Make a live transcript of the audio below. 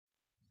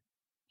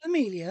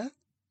"Amelia,"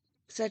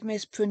 said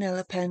Miss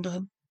Prunella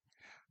Pendleton,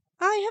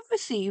 "I have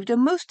received a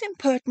most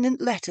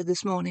impertinent letter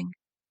this morning."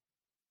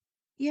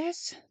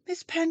 "Yes,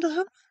 Miss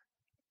Pendleton?"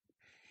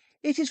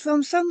 "It is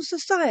from some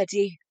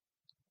society,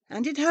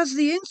 and it has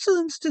the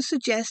insolence to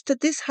suggest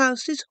that this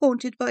house is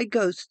haunted by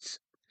ghosts.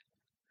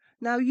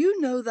 Now you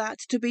know that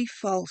to be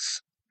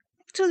false,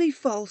 utterly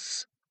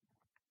false."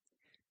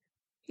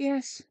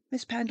 "Yes,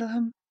 Miss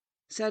Pendleton,"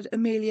 said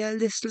Amelia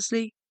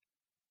listlessly.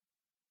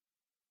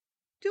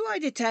 "Do I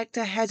detect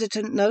a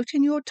hesitant note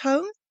in your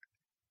tone?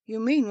 You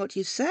mean what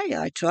you say,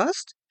 I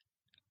trust?"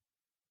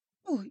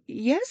 "Oh,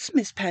 yes,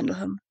 Miss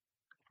Pendleton."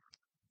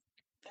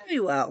 "Very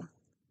well.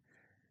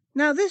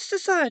 Now, this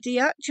society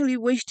actually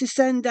wished to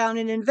send down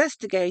an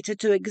investigator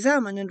to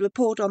examine and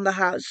report on the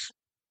house.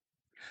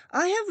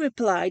 I have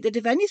replied that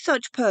if any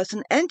such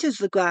person enters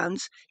the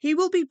grounds, he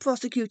will be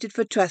prosecuted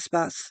for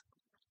trespass.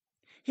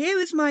 Here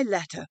is my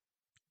letter.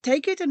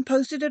 Take it and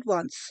post it at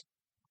once."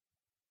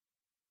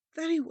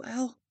 "Very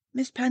well,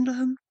 Miss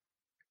Pendleton."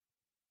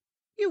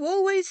 "You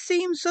always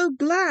seem so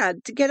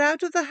glad to get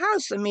out of the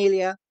house,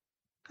 Amelia.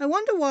 I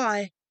wonder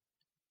why.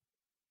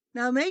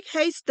 Now make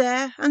haste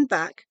there and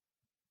back."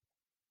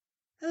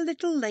 A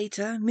little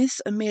later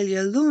Miss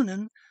Amelia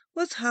Launen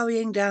was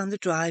hurrying down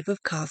the drive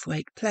of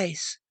Carthwaite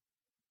Place.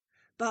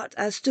 But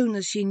as soon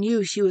as she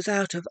knew she was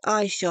out of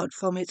eye-shot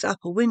from its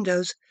upper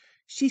windows,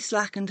 she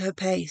slackened her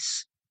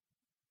pace.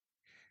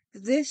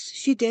 This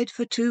she did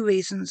for 2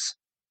 reasons.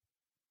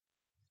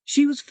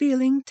 She was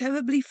feeling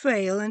terribly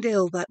frail and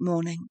ill that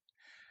morning,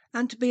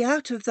 and to be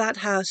out of that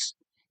house,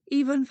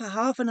 even for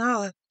half an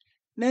hour,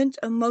 meant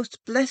a most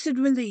blessed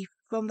relief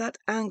from that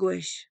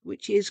anguish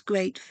which is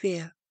great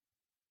fear.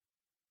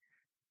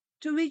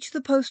 To reach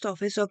the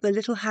post-office of the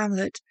little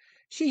hamlet,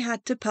 she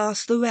had to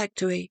pass the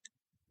rectory.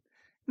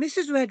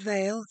 Mrs.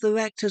 Redveil, the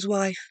rector's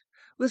wife,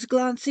 was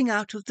glancing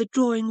out of the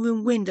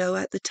drawing-room window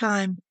at the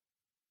time.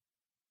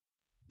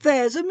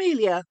 "There's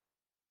Amelia,"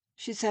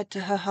 she said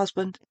to her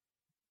husband.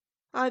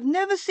 "I've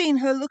never seen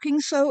her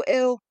looking so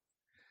ill.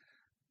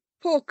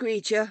 Poor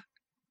creature!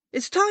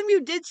 It's time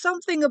you did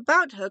something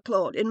about her,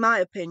 Claude, in my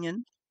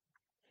opinion."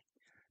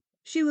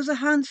 She was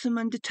a handsome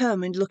and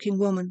determined-looking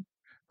woman,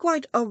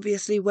 quite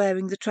obviously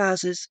wearing the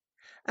trousers,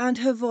 and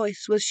her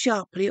voice was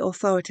sharply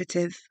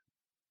authoritative.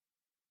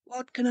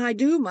 "What can I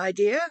do, my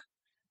dear?"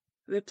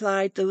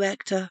 replied the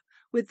rector,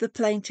 with the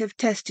plaintive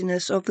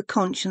testiness of the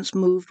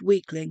conscience-moved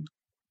weakling.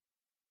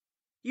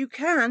 "You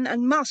can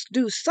and must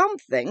do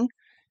something.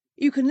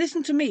 You can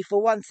listen to me for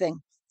one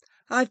thing.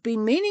 I've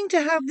been meaning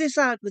to have this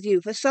out with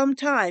you for some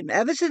time,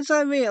 ever since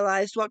I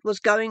realized what was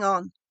going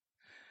on.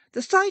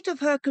 The sight of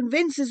her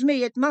convinces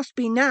me it must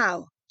be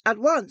now, at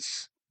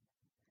once.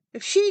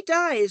 If she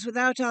dies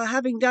without our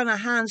having done a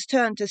hand's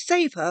turn to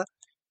save her,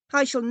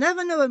 I shall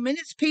never know a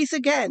minute's peace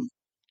again.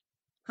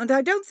 And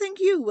I don't think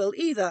you will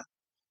either.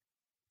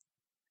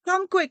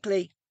 Come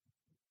quickly.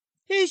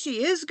 Here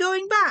she is,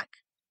 going back."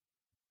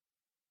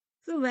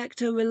 The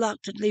rector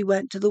reluctantly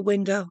went to the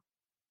window.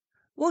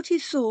 What he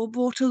saw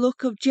brought a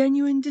look of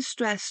genuine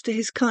distress to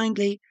his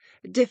kindly,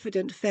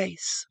 diffident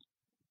face.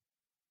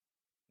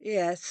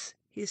 "Yes,"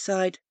 he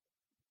sighed,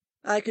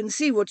 "I can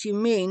see what you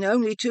mean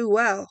only too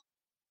well."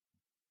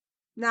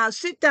 "Now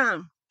sit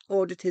down,"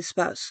 ordered his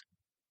spouse.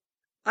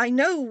 "I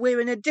know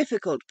we're in a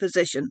difficult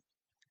position.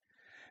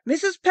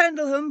 Mrs.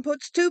 Pendleton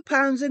puts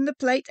 £2 in the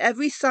plate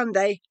every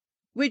Sunday,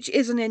 which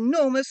is an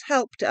enormous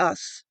help to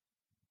us.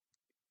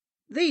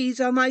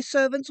 These are my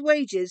servant's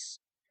wages,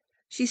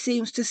 she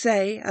seems to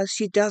say as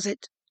she does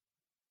it.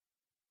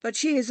 But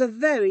she is a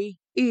very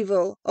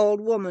evil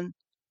old woman.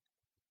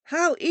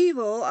 How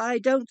evil I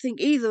don't think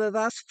either of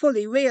us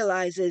fully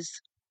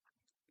realizes.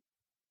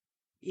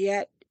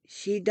 Yet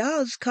she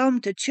does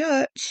come to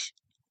church,"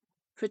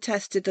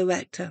 protested the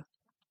rector.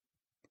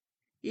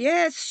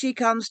 "Yes, she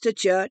comes to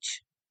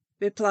church,"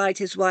 replied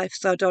his wife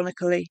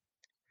sardonically,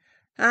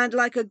 "and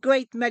like a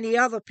great many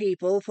other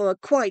people for a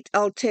quite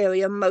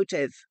ulterior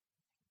motive.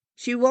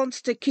 She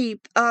wants to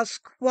keep us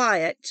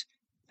quiet,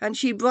 and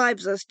she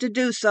bribes us to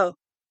do so.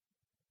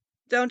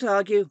 Don't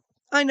argue.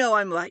 I know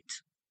I'm right.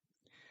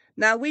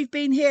 Now, we've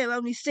been here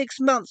only 6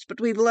 months, but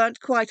we've learnt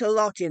quite a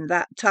lot in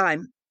that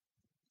time.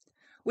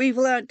 We've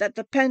learnt that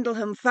the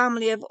Pendleton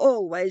family have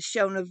always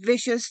shown a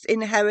vicious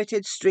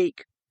inherited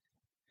streak.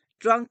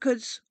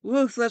 Drunkards,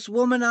 ruthless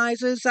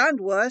womanizers, and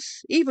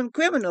worse, even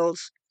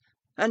criminals,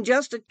 and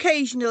just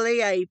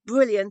occasionally a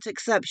brilliant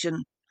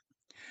exception.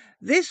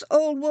 This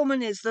old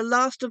woman is the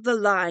last of the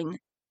line,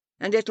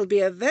 and it'll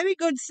be a very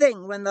good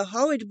thing when the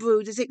horrid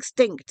brood is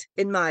extinct,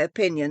 in my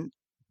opinion."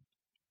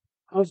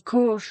 "Of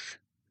course,"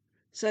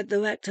 said the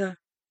rector.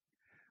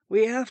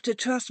 "We have to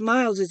trust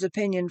Miles's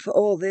opinion for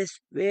all this,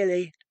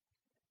 really.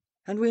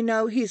 And we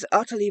know he's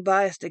utterly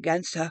biased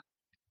against her.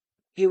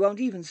 He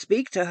won't even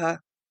speak to her.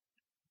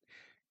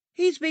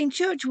 "He's been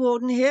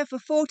churchwarden here for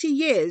 40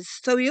 years,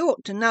 so he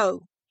ought to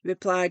know,"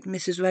 replied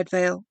Mrs.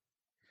 Redveil.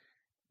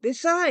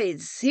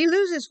 "Besides, he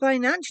loses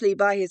financially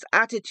by his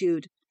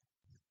attitude.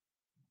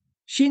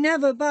 She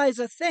never buys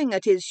a thing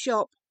at his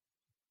shop.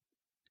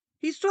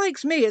 He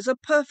strikes me as a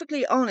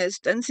perfectly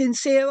honest and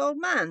sincere old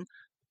man.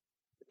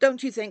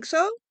 Don't you think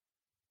so?"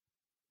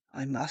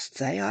 "I must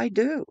say I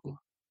do."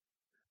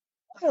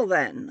 "Well,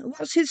 then,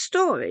 what's his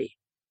story?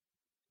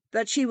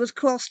 That she was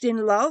crossed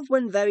in love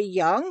when very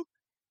young,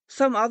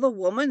 some other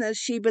woman, as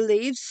she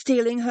believes,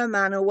 stealing her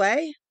man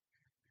away.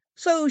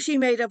 So she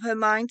made up her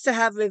mind to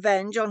have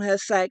revenge on her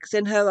sex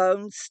in her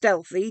own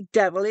stealthy,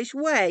 devilish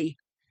way.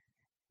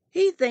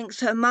 He thinks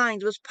her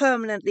mind was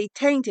permanently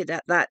tainted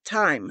at that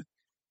time,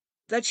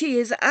 that she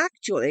is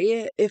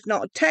actually, if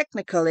not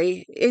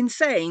technically,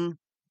 insane."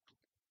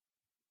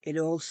 "It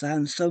all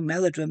sounds so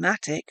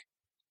melodramatic,"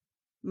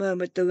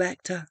 murmured the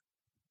rector.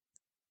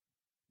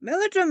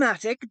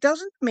 "Melodramatic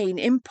doesn't mean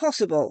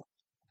impossible,"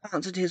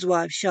 answered his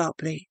wife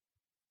sharply.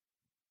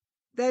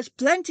 "There's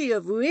plenty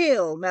of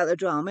real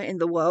melodrama in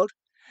the world.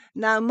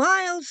 Now,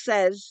 Miles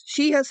says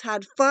she has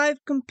had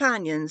 5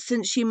 companions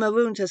since she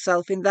marooned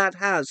herself in that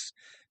house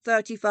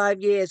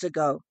 35 years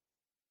ago.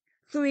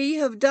 3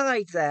 have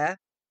died there,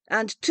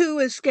 and 2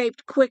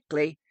 escaped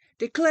quickly,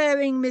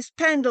 declaring Miss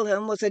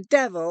Pendleham was a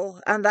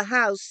devil and the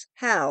house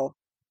hell.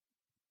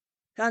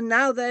 And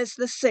now there's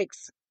the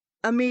 6th,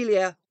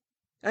 Amelia,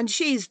 and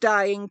she's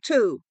dying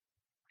too."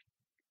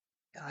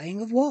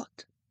 "Dying of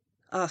what?"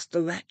 asked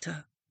the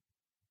rector.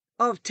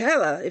 "Of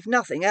terror, if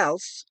nothing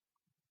else."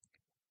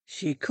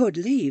 "She could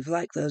leave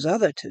like those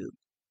other 2.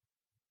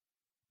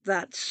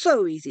 "That's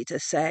so easy to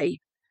say.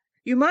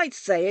 You might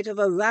say it of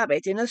a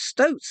rabbit in a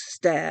stoat's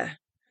stare.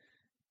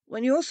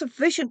 When you're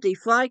sufficiently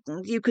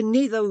frightened, you can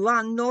neither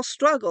run nor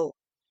struggle.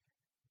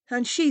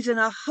 And she's in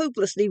a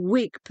hopelessly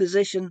weak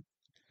position.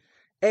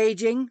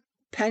 Aging,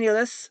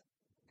 penniless,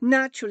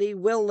 naturally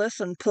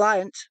will-less and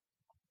pliant.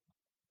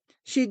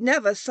 She'd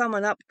never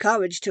summon up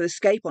courage to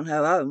escape on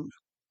her own."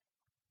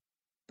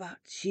 "But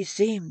she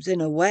seems, in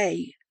a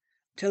way,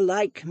 to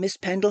like Miss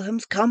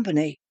Pendleham's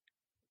company."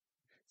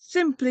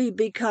 "Simply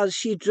because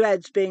she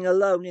dreads being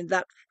alone in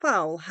that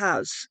foul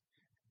house.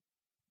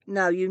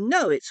 Now you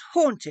know it's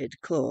haunted,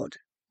 Claude."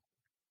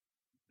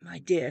 "My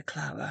dear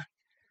Clara,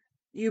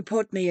 you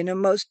put me in a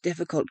most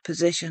difficult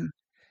position,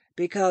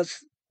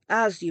 because,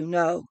 as you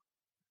know,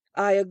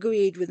 I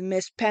agreed with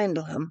Miss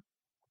Pendleham.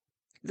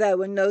 There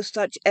were no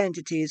such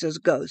entities as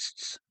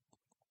ghosts."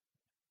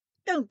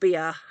 "Don't be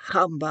a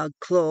humbug,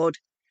 Claude.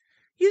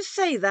 You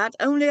say that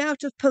only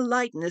out of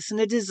politeness and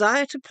a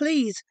desire to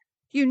please.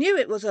 You knew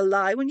it was a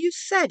lie when you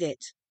said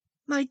it."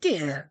 "My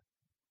dear—"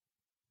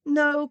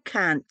 "No,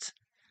 can't.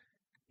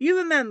 You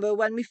remember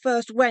when we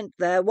first went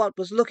there what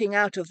was looking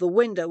out of the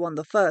window on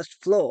the first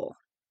floor?"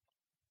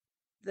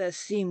 "There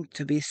seemed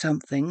to be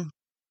something,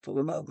 for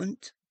a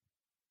moment."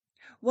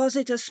 "Was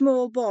it a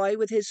small boy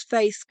with his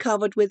face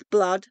covered with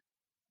blood?"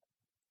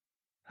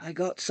 "I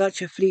got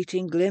such a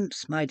fleeting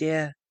glimpse, my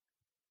dear."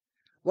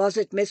 "Was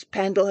it Miss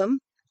Pendleham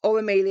or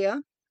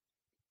Amelia?"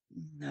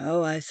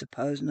 "No, I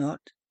suppose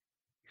not."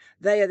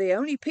 "They are the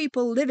only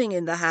people living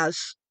in the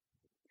house.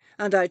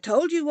 And I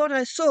told you what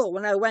I saw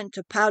when I went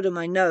to powder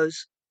my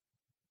nose.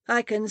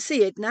 I can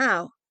see it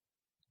now.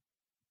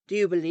 Do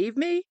you believe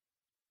me?"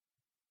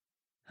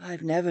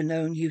 "I've never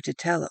known you to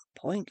tell a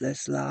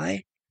pointless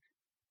lie.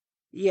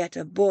 Yet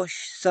a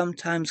bush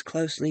sometimes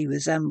closely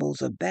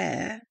resembles a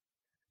bear."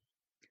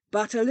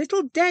 "But a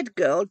little dead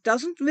girl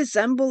doesn't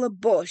resemble a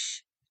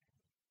bush.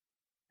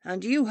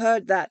 And you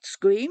heard that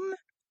scream?"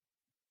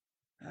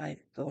 "I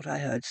thought I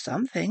heard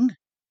something.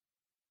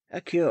 A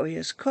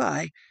curious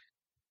cry.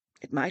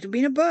 It might have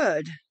been a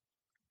bird."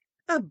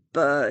 "A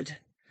bird!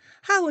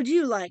 How would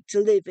you like to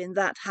live in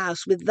that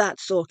house with that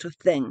sort of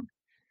thing?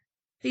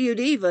 You'd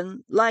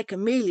even, like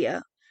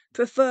Amelia,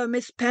 prefer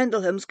Miss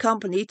Pendleham's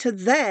company to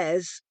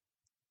theirs.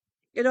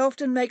 It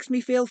often makes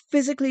me feel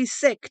physically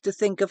sick to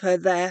think of her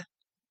there.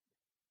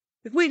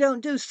 If we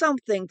don't do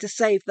something to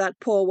save that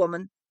poor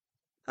woman,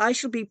 I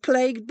shall be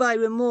plagued by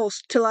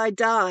remorse till I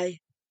die."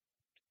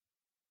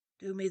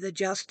 "Do me the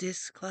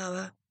justice,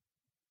 Clara,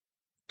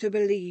 to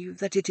believe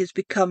that it is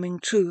becoming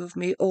true of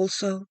me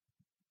also."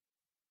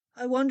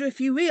 "I wonder if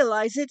you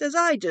realize it as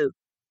I do.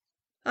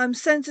 I'm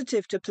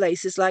sensitive to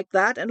places like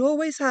that, and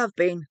always have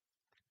been.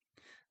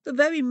 The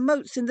very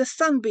motes in the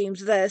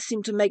sunbeams there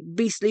seem to make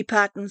beastly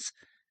patterns.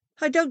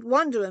 I don't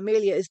wonder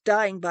Amelia is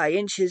dying by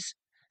inches,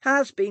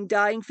 has been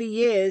dying for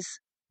years.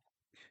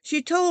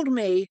 She told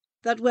me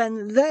that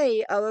when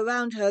they are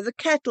around her the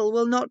kettle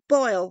will not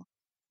boil.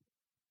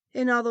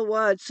 In other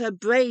words, her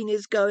brain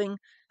is going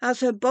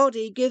as her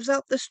body gives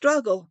up the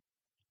struggle."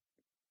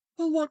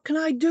 "Well, what can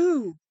I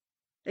do?"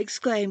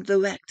 exclaimed the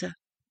rector.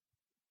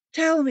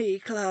 "Tell me,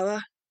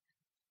 Clara.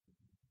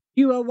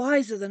 You are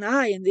wiser than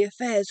I in the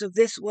affairs of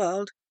this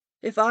world,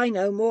 if I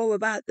know more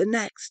about the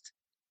next."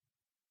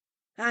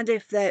 "And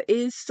if there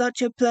is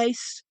such a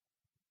place?"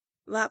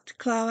 rapped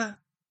Clara.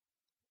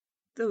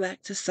 The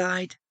rector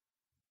sighed.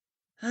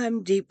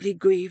 "I'm deeply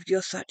grieved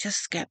you're such a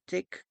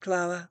sceptic,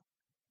 Clara."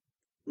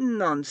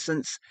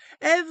 "Nonsense.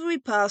 Every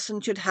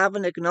parson should have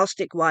an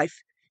agnostic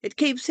wife. It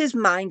keeps his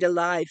mind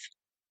alive.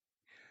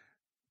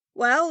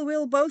 Well,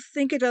 we'll both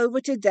think it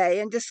over today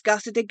and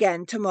discuss it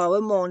again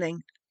tomorrow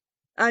morning.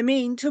 I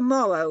mean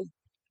tomorrow."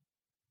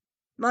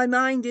 My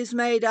mind is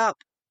made up.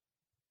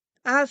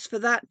 As for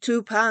that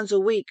 £2 a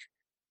week,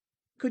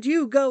 could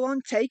you go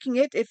on taking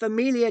it if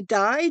Amelia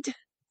died?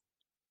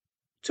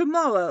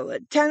 Tomorrow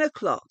at 10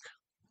 o'clock.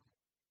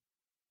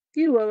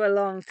 You were a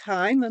long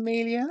time,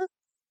 Amelia,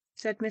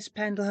 said Miss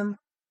Pendleham.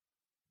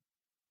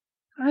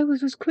 I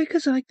was as quick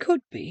as I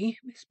could be,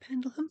 Miss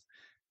Pendleham,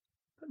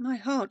 but my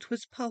heart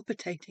was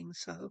palpitating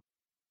so.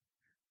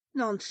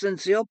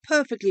 Nonsense, you're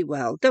perfectly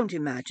well. Don't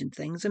imagine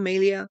things,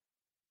 Amelia.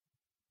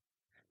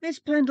 Miss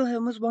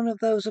Pendleham was one of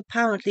those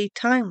apparently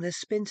timeless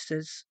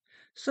spinsters.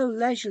 So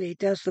leisurely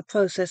does the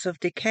process of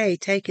decay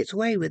take its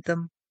way with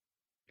them.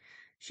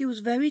 She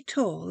was very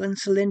tall and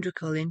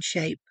cylindrical in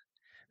shape,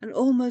 an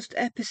almost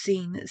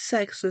epicene,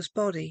 sexless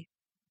body.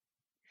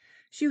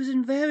 She was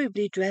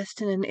invariably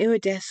dressed in an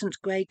iridescent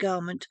grey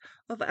garment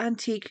of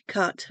antique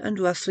cut and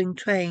rustling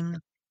train.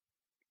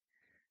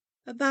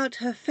 About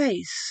her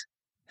face,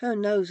 her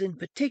nose in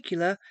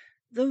particular,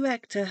 the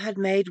rector had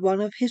made one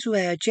of his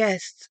rare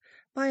jests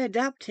by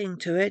adapting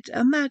to it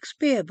a Max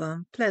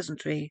Beerbohm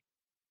pleasantry.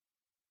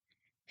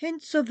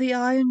 Hints of the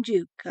Iron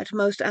Duke at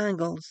most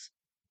angles,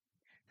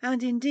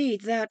 and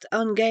indeed that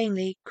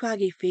ungainly,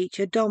 craggy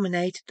feature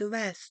dominated the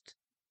rest.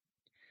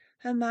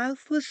 Her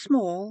mouth was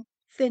small,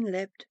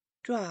 thin-lipped,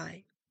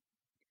 dry.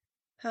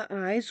 Her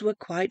eyes were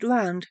quite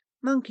round,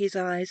 monkey's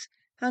eyes,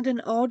 and an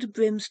odd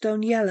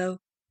brimstone yellow,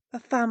 a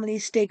family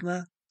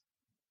stigma.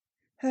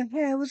 Her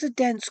hair was a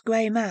dense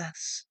grey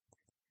mass.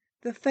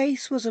 The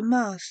face was a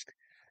mask,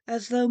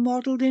 as though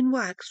modelled in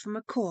wax from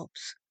a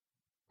corpse,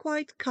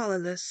 quite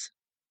colourless.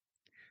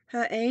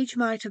 Her age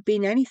might have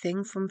been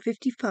anything from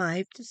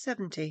 55 to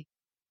 70.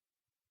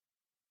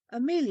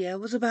 Amelia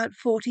was about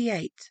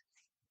 48.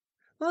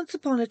 Once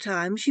upon a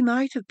time she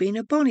might have been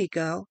a bonny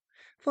girl,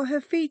 for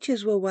her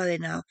features were well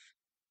enough,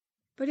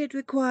 but it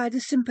required a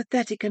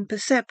sympathetic and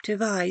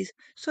perceptive eye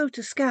so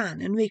to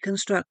scan and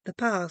reconstruct the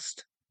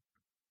past.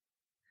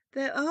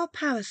 There are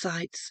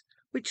parasites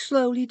which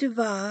slowly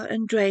devour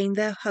and drain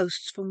their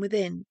hosts from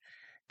within,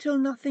 till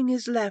nothing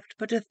is left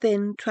but a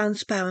thin,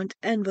 transparent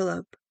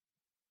envelope.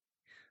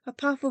 A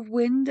puff of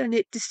wind and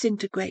it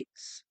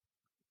disintegrates.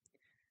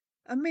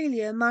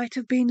 Amelia might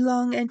have been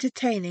long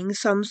entertaining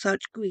some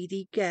such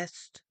greedy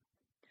guest.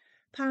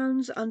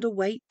 Pounds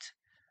underweight,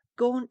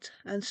 gaunt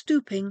and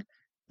stooping,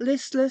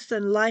 listless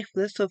and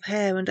lifeless of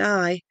hair and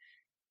eye,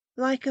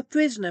 like a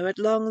prisoner at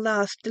long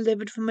last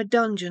delivered from a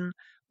dungeon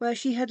where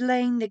she had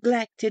lain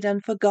neglected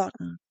and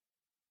forgotten.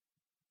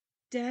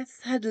 Death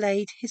had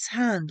laid his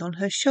hand on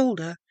her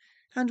shoulder,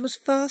 and was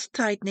fast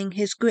tightening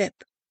his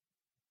grip.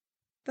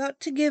 But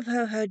to give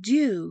her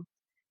due,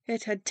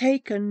 it had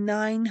taken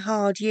 9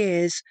 hard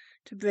years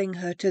to bring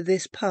her to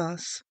this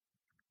pass.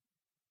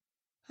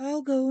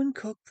 "I'll go and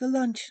cook the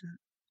luncheon,"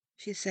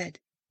 she said.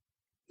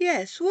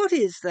 "Yes, what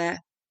is there?"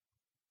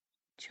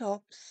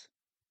 "Chops."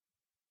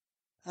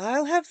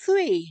 "I'll have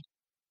 3.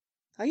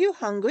 Are you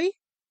hungry?"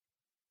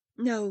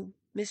 "No,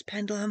 Miss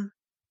Pendleham."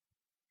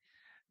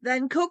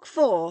 "Then cook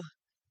 4,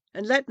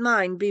 and let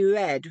mine be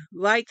red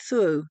right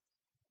through."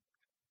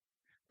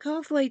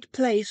 Calthwaite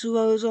Place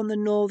rose on the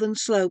northern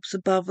slopes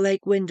above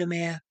Lake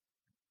Windermere.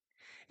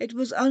 It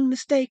was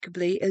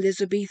unmistakably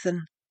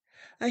Elizabethan,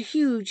 a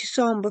huge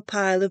sombre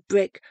pile of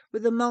brick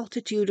with a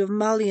multitude of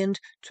mullioned,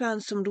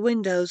 transomed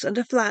windows and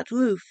a flat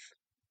roof.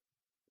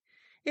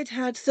 It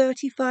had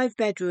 35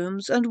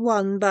 bedrooms and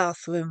 1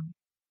 bathroom.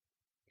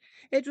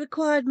 It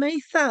required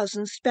many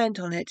thousands spent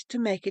on it to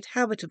make it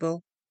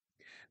habitable,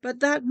 but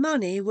that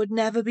money would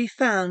never be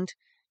found,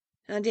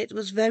 and it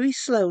was very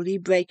slowly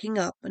breaking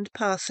up and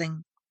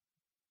passing.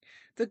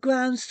 The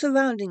grounds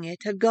surrounding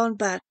it had gone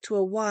back to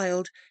a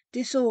wild,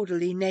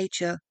 disorderly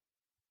nature.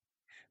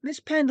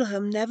 Miss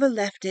Pendleham never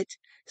left it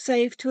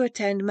save to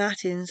attend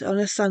matins on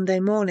a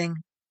Sunday morning.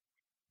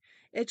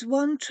 Its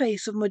one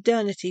trace of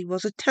modernity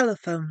was a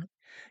telephone,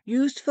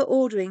 used for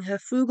ordering her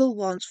frugal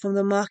wants from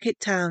the market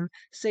town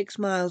 6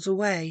 miles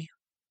away.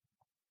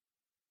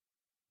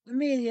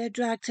 Amelia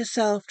dragged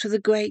herself to the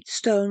great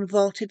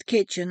stone-vaulted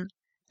kitchen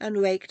and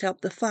raked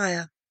up the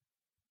fire.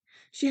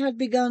 She had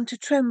begun to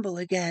tremble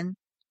again,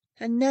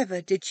 and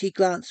never did she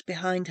glance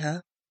behind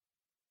her.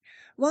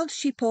 Once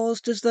she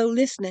paused as though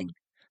listening,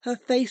 her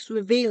face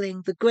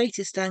revealing the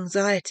greatest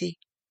anxiety.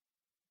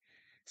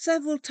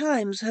 Several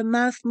times her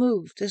mouth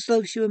moved as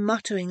though she were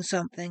muttering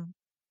something,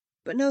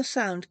 but no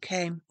sound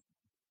came.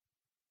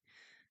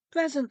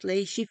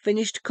 Presently she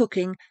finished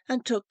cooking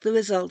and took the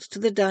results to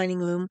the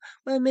dining-room,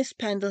 where Miss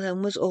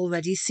Pendleham was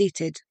already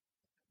seated.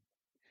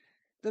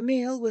 The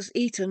meal was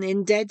eaten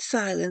in dead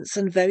silence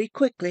and very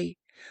quickly,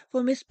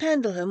 for Miss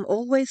Pendleham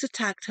always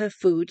attacked her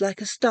food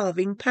like a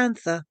starving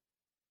panther.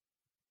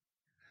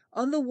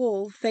 On the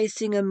wall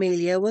facing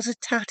Amelia was a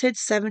tattered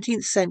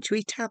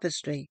 17th-century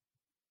tapestry.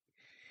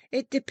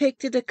 It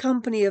depicted a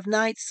company of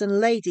knights and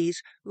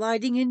ladies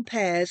riding in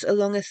pairs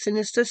along a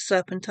sinister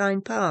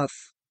serpentine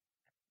path.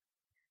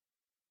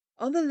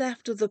 On the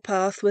left of the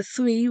path were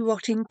 3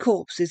 rotting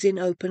corpses in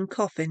open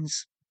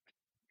coffins.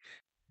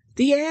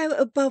 The air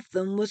above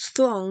them was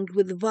thronged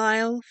with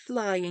vile,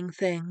 flying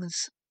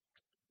things.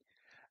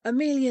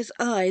 Amelia's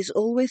eyes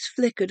always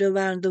flickered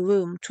around the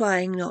room,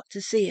 trying not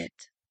to see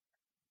it.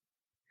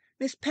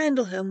 Miss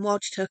Pendleham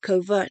watched her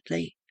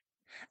covertly.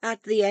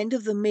 At the end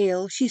of the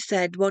meal she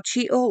said what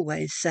she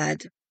always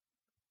said.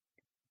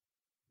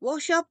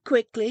 "Wash up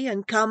quickly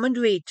and come and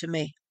read to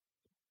me."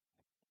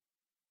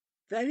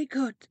 "Very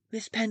good,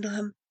 Miss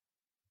Pendleham."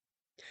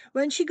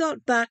 When she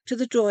got back to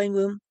the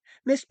drawing-room,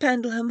 Miss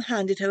Pendleham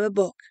handed her a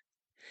book.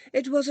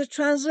 It was a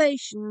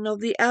translation of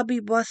the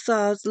Abbé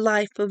Boissard's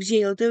Life of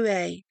Gilles de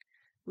Rais,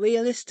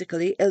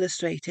 realistically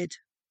illustrated.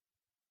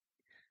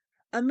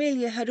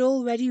 Amelia had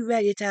already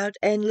read it out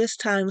endless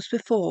times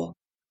before.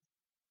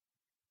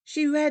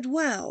 She read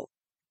well,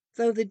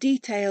 though the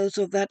details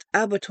of that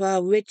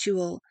abattoir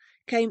ritual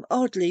came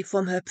oddly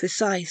from her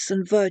precise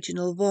and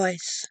virginal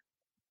voice.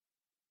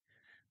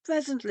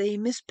 Presently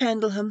Miss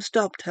Pendleham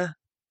stopped her.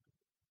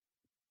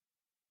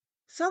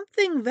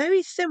 "Something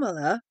very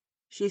similar,"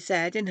 she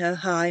said in her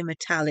high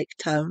metallic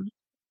tone,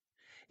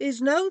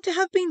 "is known to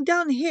have been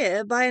done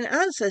here by an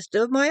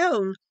ancestor of my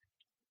own.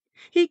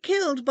 He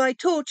killed by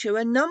torture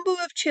a number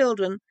of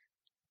children,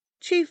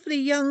 chiefly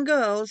young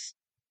girls,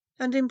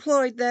 and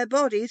employed their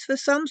bodies for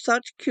some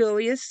such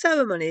curious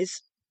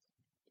ceremonies.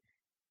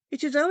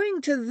 It is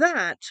owing to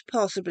that,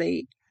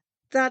 possibly,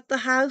 that the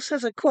house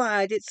has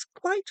acquired its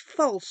quite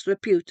false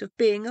repute of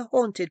being a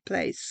haunted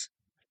place.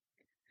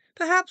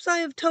 Perhaps I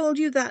have told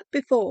you that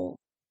before."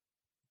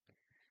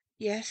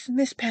 "Yes,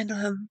 Miss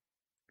Pendleham,"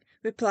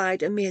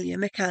 replied Amelia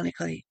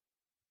mechanically.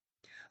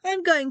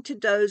 "I'm going to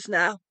doze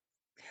now.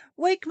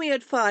 Wake me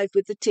at 5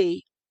 with the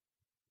tea.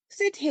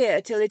 Sit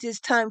here till it is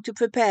time to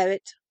prepare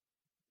it."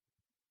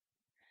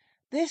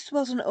 This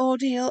was an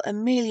ordeal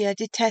Amelia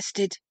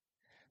detested,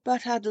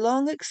 but had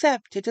long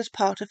accepted as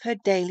part of her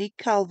daily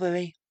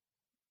Calvary.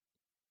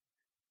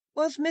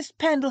 Was Miss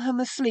Pendleham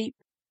asleep,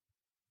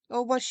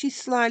 or was she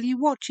slyly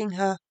watching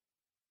her?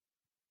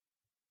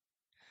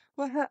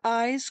 Were her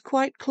eyes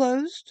quite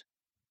closed?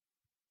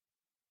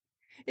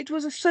 It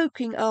was a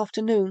soaking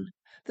afternoon,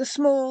 the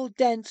small,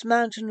 dense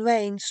mountain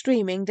rain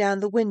streaming down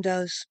the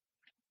windows.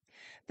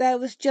 There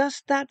was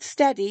just that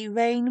steady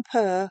rain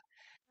purr,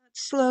 that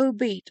slow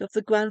beat of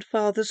the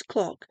grandfather's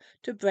clock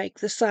to break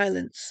the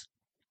silence.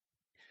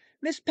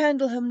 Miss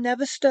Pendleham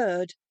never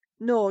stirred,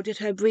 nor did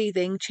her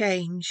breathing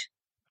change.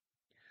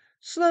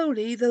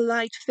 Slowly the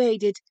light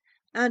faded,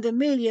 and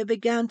Amelia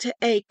began to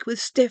ache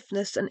with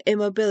stiffness and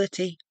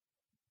immobility.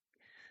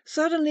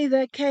 Suddenly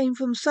there came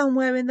from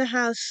somewhere in the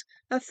house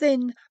a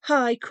thin,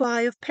 high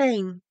cry of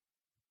pain.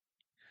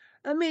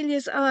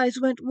 Amelia's eyes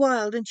went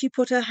wild, and she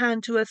put her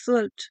hand to her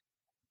throat.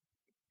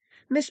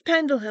 Miss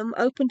Pendleham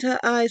opened her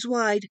eyes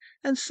wide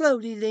and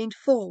slowly leaned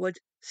forward,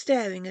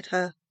 staring at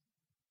her.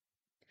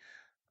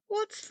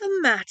 "What's the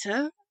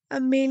matter,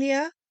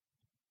 Amelia?"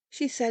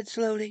 she said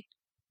slowly.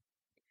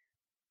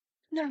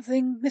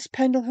 "Nothing, Miss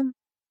Pendleham,"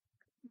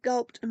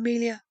 gulped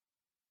Amelia.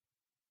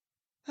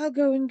 "I'll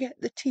go and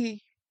get the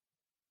tea."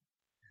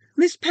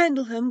 Miss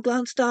Pendleham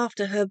glanced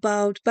after her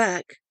bowed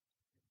back.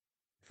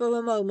 For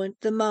a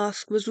moment the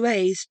mask was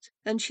raised,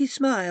 and she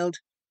smiled,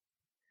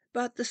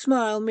 but the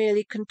smile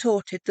merely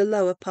contorted the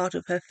lower part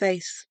of her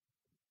face.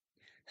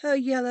 Her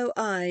yellow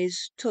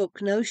eyes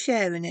took no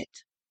share in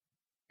it.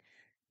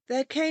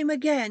 There came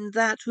again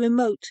that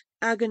remote,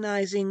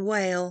 agonizing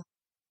wail.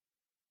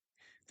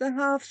 The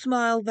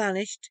half-smile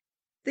vanished,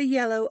 the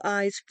yellow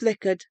eyes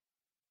flickered,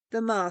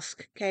 the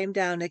mask came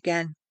down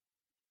again.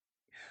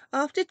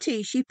 After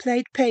tea she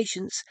played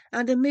patience,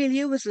 and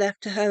Amelia was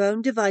left to her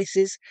own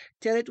devices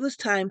till it was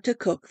time to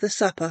cook the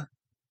supper.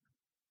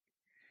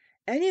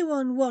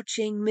 Anyone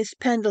watching Miss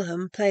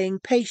Pendleham playing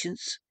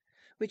patience,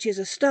 which is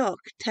a stark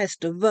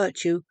test of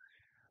virtue,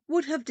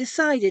 would have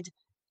decided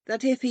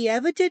that if he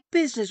ever did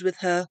business with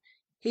her,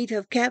 he'd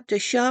have kept a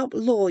sharp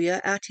lawyer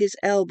at his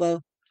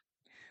elbow,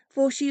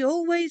 for she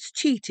always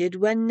cheated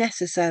when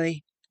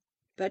necessary,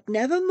 but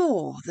never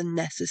more than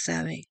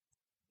necessary.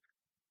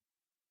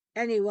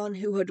 Anyone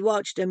who had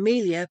watched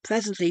Amelia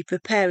presently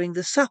preparing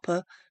the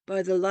supper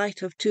by the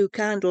light of 2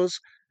 candles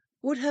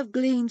would have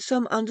gleaned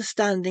some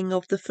understanding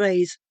of the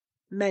phrase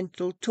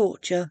mental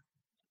torture.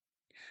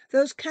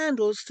 Those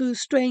candles threw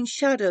strange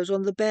shadows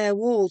on the bare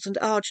walls and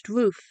arched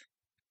roof.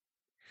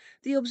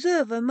 The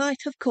observer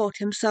might have caught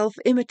himself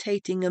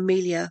imitating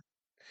Amelia,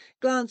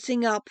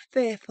 glancing up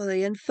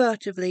fearfully and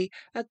furtively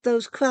at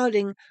those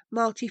crowding,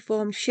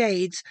 multiform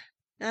shades,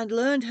 and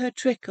learned her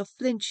trick of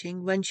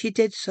flinching when she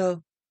did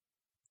so.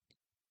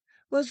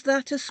 Was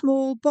that a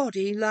small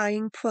body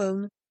lying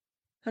prone,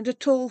 and a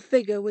tall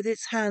figure with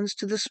its hands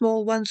to the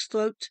small one's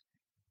throat?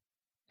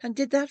 And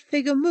did that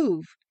figure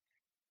move?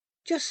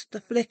 Just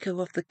the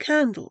flicker of the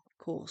candle, of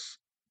course.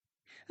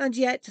 And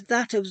yet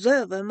that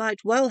observer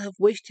might well have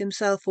wished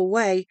himself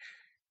away,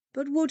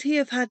 but would he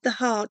have had the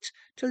heart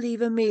to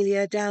leave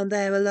Amelia down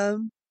there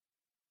alone?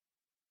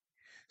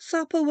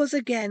 Supper was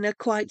again a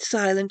quite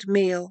silent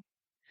meal.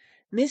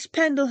 Miss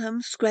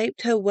Pendleham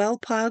scraped her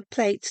well-piled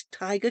plates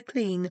tiger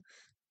clean.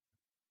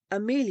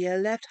 Amelia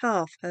left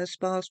half her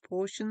sparse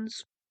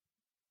portions.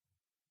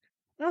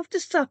 After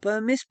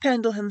supper Miss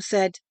Pendleham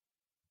said,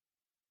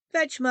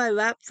 Fetch my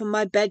wrap from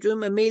my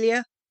bedroom,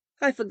 Amelia.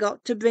 I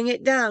forgot to bring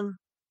it down."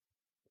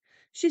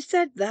 She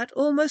said that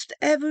almost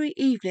every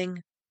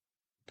evening,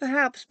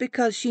 perhaps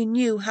because she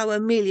knew how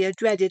Amelia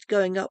dreaded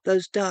going up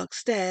those dark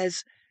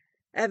stairs,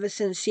 ever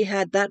since she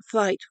had that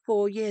fright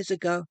 4 years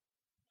ago.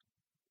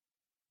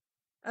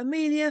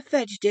 Amelia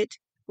fetched it,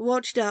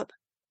 watched up,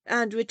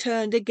 and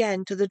returned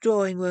again to the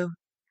drawing-room.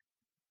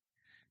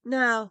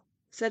 "Now,"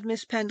 said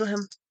Miss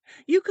Pendleham,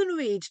 "you can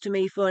read to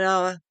me for an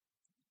hour.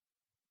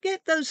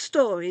 Get those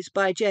stories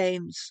by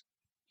James."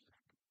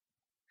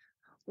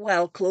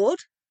 "Well,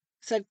 Claude,"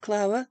 said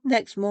Clara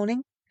next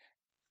morning,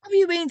 "have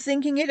you been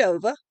thinking it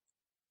over?"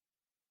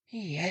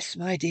 "Yes,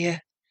 my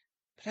dear,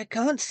 but I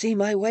can't see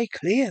my way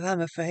clear,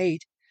 I'm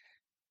afraid.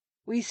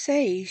 We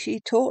say she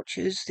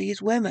tortures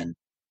these women.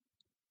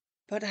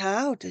 But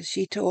how does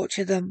she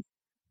torture them?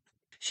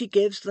 She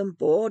gives them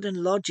board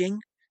and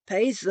lodging,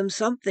 pays them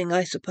something,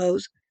 I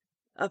suppose.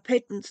 A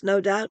pittance,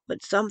 no doubt,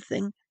 but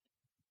something.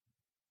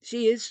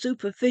 She is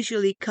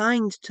superficially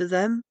kind to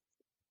them.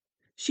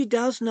 She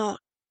does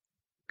not,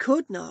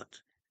 could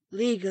not,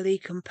 legally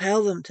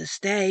compel them to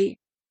stay.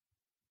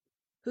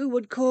 Who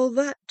would call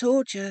that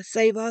torture,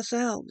 save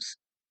ourselves?"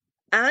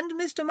 "And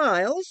Mr.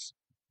 Miles?"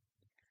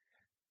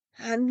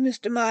 "And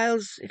Mr.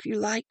 Miles, if you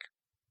like.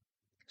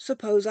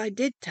 Suppose I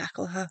did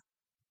tackle her.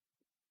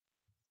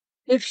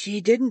 If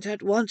she didn't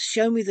at once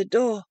show me the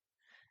door,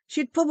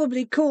 she'd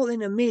probably call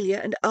in Amelia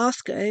and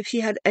ask her if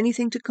she had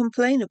anything to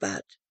complain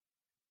about.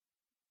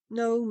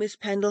 No, Miss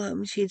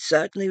Pendleham, she'd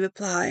certainly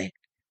reply.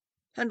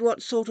 And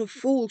what sort of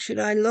fool should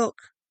I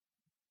look?"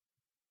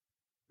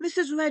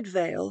 Mrs.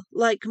 Redveil,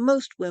 like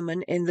most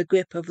women in the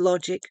grip of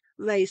logic,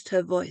 raised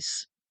her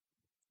voice.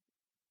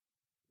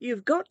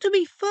 "You've got to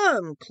be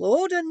firm,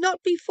 Claude, and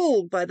not be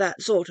fooled by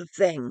that sort of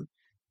thing.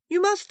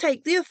 You must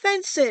take the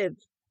offensive.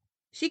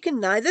 She can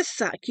neither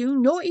sack you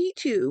nor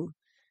eat you.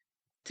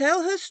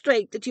 Tell her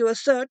straight that you are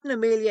certain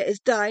Amelia is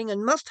dying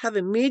and must have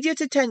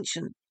immediate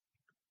attention.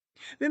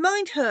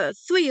 Remind her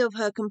 3 of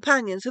her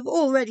companions have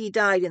already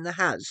died in the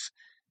house,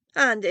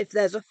 and if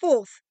there's a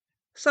 4th,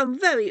 some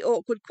very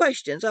awkward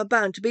questions are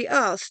bound to be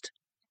asked.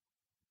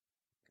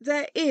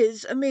 There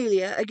is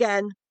Amelia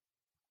again.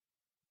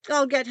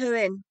 I'll get her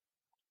in."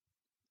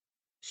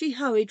 She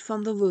hurried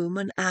from the room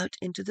and out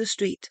into the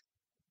street.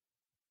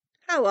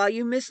 "How are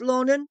you, Miss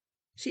Lornan?"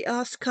 she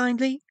asked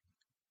kindly.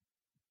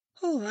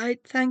 "All right,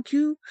 thank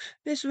you,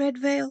 Miss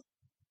Redveil."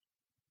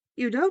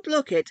 "You don't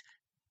look it.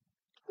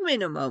 Come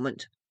in a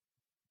moment."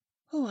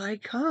 "Oh, I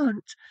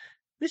can't.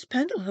 Miss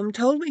Pendleham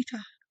told me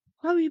to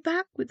hurry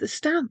back with the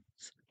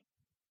stamps."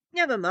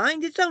 "Never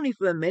mind, it's only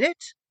for a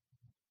minute."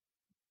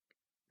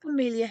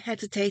 Amelia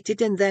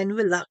hesitated and then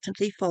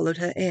reluctantly followed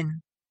her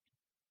in.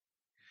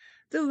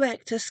 The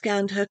rector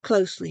scanned her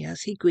closely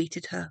as he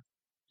greeted her.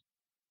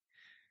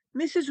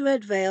 Mrs.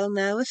 Redveil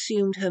now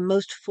assumed her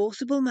most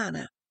forcible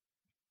manner.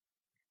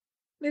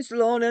 "Miss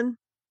Lornan,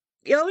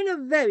 you're in a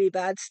very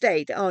bad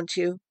state, aren't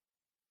you?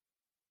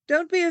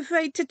 Don't be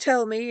afraid to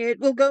tell me. It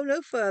will go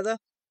no further."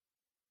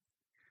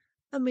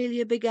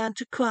 Amelia began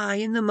to cry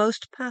in the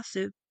most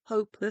passive,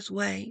 hopeless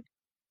way.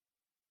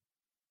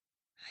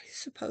 "I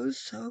suppose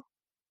so,"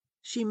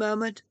 she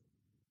murmured.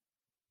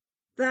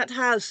 "That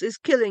house is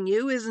killing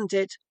you, isn't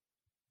it?"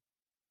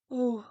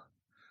 "Oh,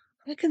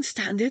 I can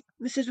stand it,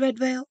 Mrs.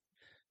 Redveil."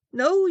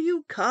 "No,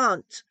 you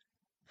can't.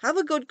 Have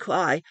a good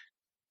cry.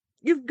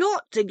 You've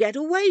got to get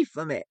away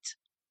from it."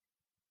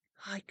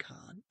 "I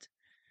can't.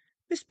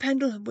 Miss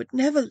Pendleham would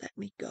never let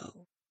me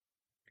go."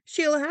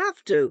 "She'll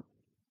have to.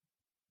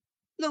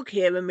 Look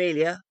here,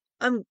 Amelia,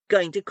 I'm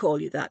going to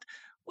call you that.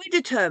 We're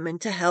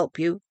determined to help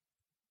you.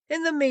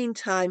 In the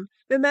meantime,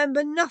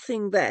 remember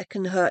nothing there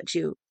can hurt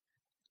you.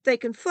 They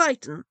can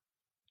frighten.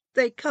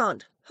 They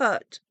can't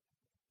hurt."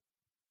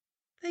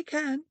 "They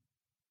can,"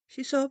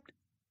 she sobbed.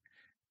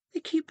 "They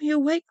keep me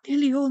awake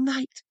nearly all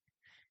night.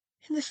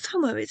 In the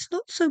summer it's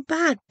not so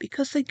bad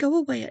because they go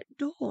away at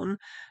dawn,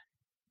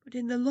 but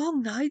in the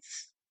long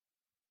nights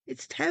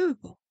it's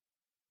terrible.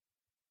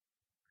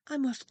 I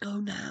must go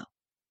now."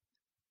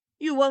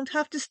 "You won't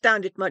have to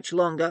stand it much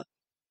longer.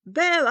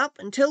 Bear up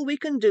until we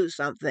can do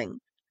something."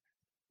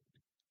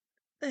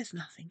 "There's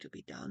nothing to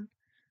be done.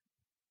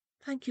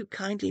 Thank you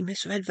kindly,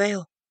 Miss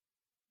Redveil.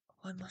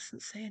 Oh, I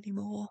mustn't say any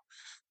more.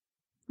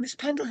 Miss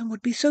Pendleham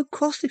would be so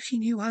cross if she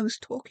knew I was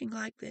talking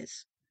like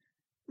this."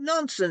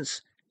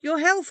 "Nonsense. Your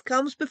health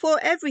comes before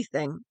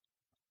everything."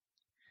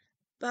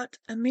 But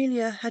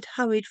Amelia had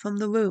hurried from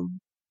the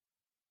room.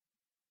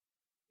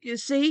 "You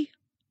see,"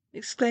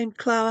 exclaimed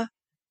Clara,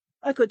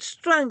 "I could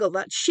strangle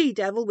that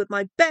she-devil with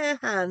my bare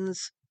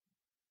hands."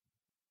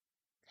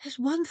 "There's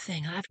one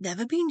thing I've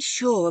never been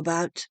sure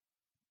about,"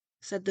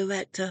 said the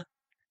rector.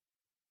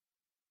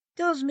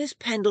 "Does Miss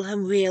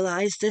Pendleham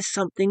realize there's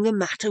something the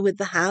matter with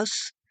the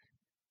house?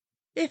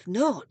 If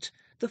not,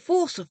 the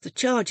force of the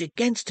charge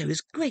against her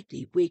is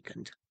greatly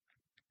weakened."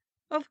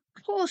 "Of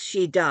course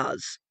she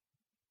does."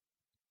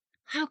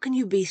 "How can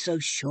you be so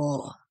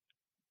sure?"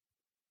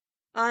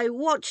 "I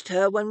watched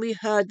her when we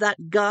heard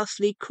that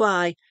ghastly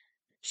cry.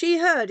 She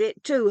heard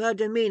it, too. Her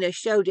demeanour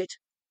showed it.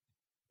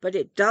 But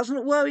it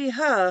doesn't worry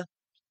her.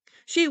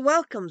 She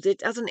welcomes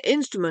it as an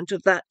instrument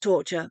of that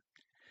torture.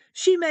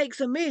 She makes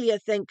Amelia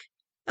think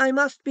I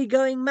must be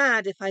going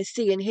mad if I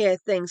see and hear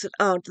things that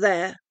aren't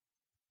there.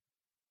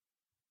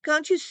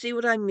 Can't you see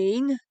what I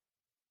mean?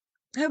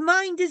 Her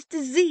mind is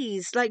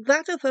diseased like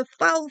that of her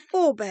foul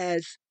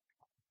forebears.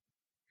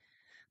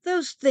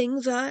 Those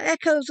things are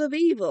echoes of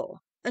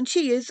evil, and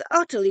she is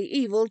utterly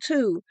evil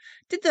too.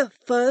 Did the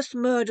first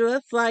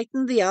murderer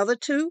frighten the other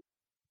two?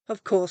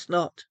 Of course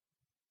not.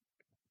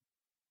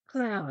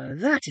 Clara,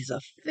 that is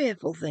a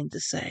fearful thing to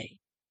say.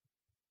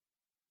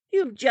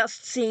 You've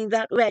just seen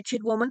that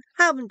wretched woman,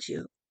 haven't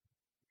you?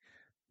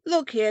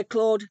 Look here,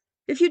 Claude,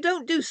 if you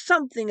don't do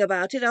something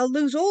about it, I'll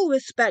lose all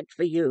respect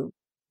for you.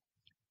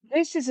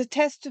 This is a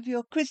test of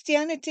your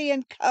Christianity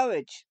and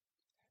courage.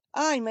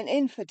 I'm an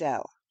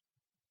infidel,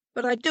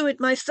 but I'd do it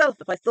myself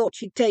if I thought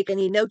she'd take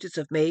any notice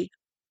of me.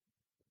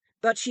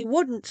 But she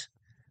wouldn't,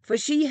 for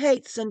she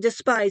hates and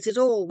despises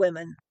all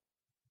women.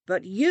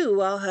 But you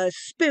are her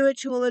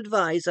spiritual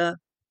adviser.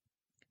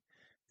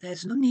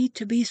 There's no need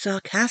to be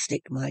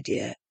sarcastic, my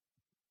dear.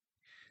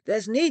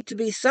 There's need to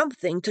be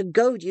something to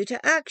goad you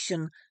to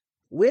action.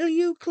 Will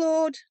you,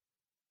 Claude?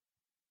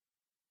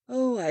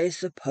 Oh, I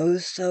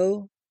suppose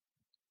so,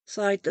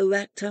 sighed the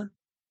rector.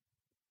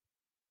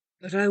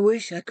 But I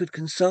wish I could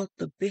consult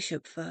the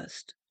bishop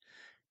first.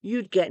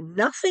 You'd get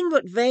nothing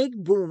but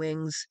vague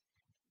boomings.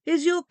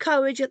 Is your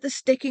courage at the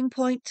sticking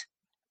point?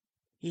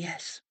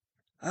 Yes,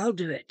 I'll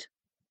do it.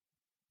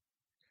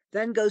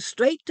 Then go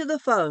straight to the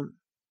phone.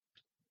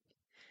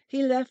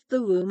 He left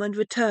the room and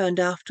returned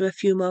after a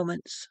few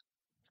moments.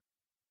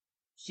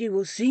 She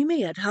will see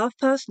me at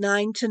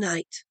 9:30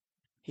 tonight,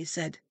 he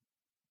said.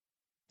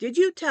 Did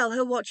you tell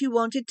her what you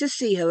wanted to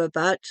see her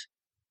about?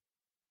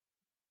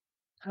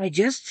 I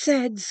just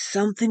said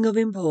something of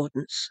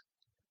importance.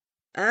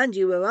 And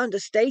you were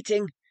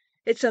understating.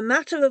 It's a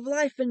matter of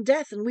life and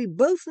death, and we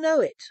both know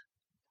it.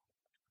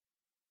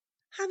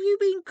 Have you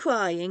been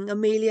crying,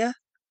 Amelia?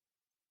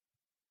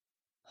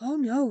 Oh,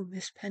 no,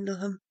 Miss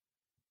Pendleham.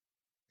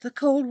 The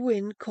cold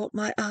wind caught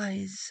my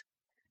eyes.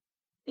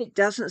 It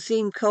doesn't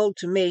seem cold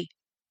to me.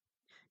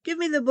 Give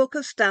me the book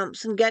of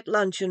stamps and get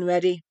luncheon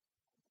ready.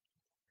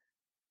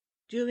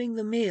 During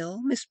the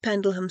meal, Miss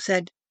Pendleham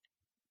said,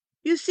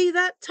 You see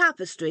that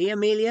tapestry,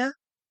 Amelia?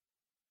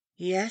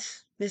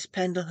 Yes, Miss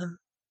Pendleham.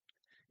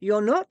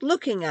 You're not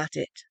looking at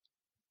it.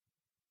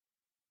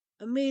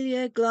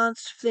 Amelia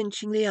glanced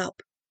flinchingly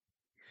up.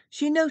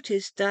 She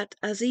noticed that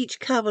as each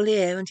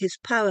cavalier and his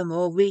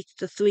paramour reached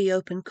the 3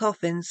 open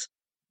coffins,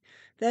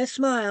 their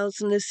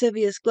smiles and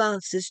lascivious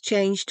glances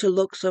changed to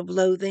looks of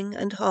loathing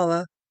and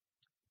horror.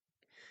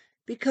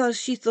 Because,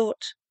 she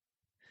thought,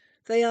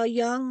 they are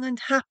young and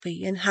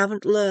happy and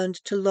haven't learned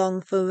to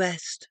long for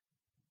rest.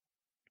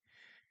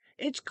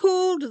 It's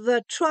called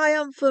The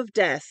Triumph of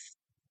Death,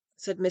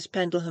 said Miss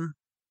Pendleham.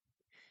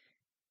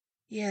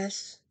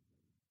 Yes,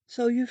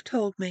 so you've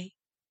told me.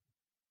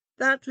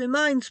 That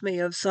reminds me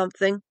of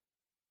something.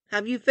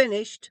 Have you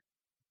finished?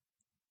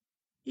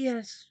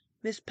 Yes,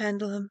 Miss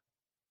Pendleham.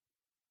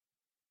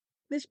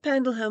 Miss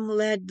Pendleham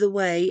led the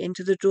way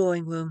into the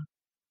drawing-room.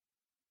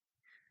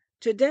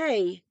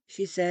 Today,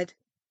 she said,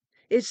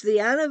 is the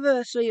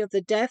anniversary of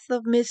the death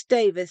of Miss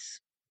Davis.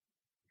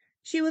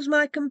 She was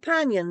my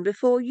companion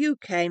before you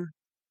came.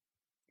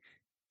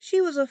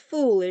 She was a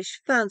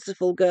foolish,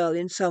 fanciful girl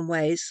in some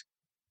ways.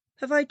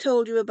 Have I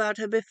told you about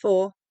her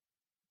before?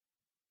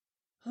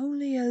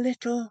 Only a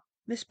little,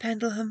 Miss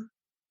Pendleham.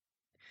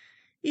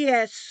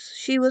 Yes,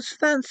 she was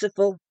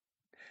fanciful.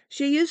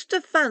 She used to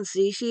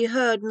fancy she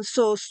heard and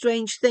saw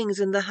strange things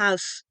in the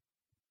house,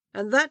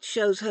 and that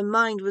shows her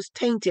mind was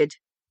tainted,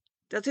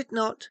 does it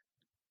not?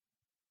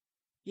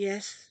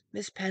 Yes,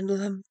 Miss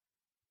Pendleham.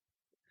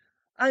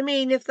 I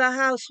mean, if the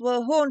house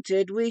were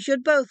haunted, we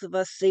should both of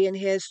us see and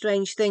hear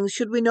strange things,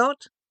 should we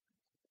not?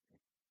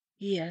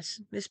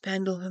 Yes, Miss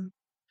Pendleham.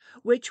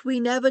 Which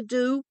we never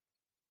do?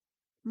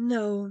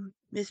 No,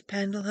 Miss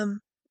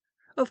Pendleham.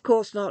 Of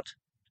course not.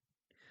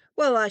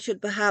 Well, I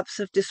should perhaps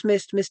have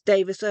dismissed Miss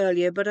Davis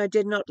earlier, but I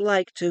did not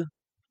like to.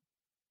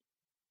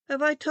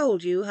 Have I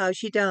told you how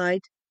she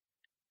died?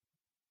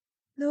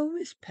 No,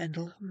 Miss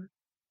Pendleham.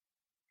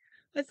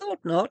 I thought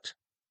not.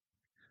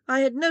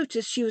 I had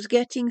noticed she was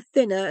getting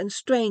thinner and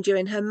stranger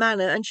in her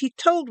manner, and she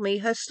told me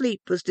her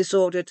sleep was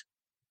disordered.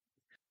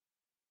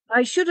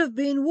 I should have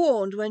been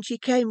warned when she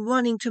came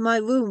running to my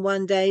room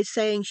one day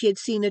saying she had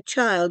seen a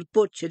child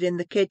butchered in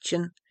the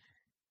kitchen.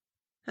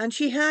 And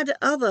she had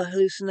other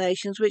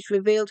hallucinations which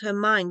revealed her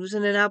mind was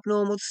in an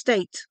abnormal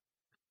state.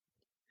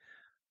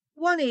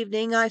 One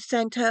evening I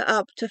sent her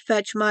up to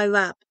fetch my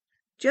wrap,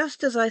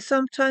 just as I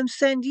sometimes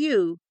send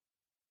you,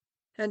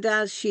 and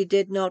as she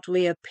did not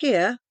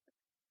reappear,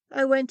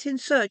 I went in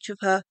search of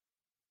her.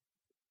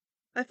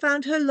 I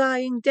found her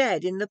lying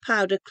dead in the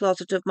powder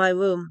closet of my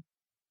room.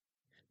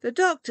 The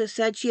doctor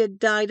said she had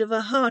died of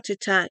a heart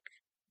attack,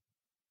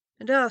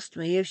 and asked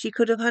me if she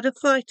could have had a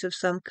fright of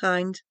some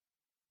kind.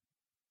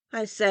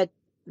 I said,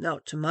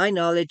 not to my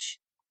knowledge.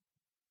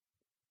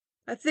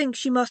 I think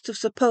she must have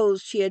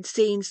supposed she had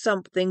seen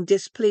something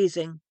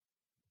displeasing.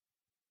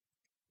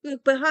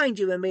 Look behind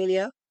you,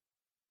 Amelia.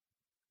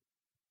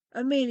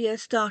 Amelia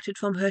started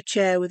from her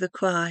chair with a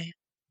cry.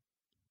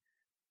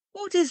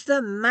 What is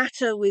the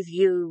matter with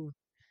you?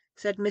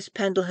 Said Miss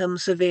Pendleham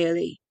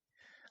severely.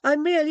 I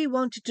merely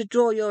wanted to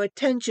draw your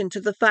attention to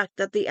the fact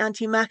that the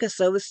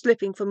antimacassar was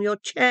slipping from your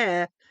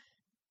chair.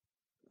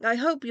 I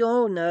hope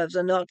your nerves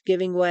are not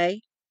giving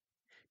way.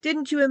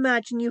 Didn't you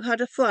imagine you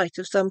had a fright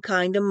of some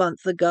kind a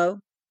month ago?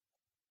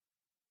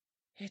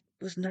 It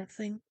was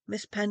nothing,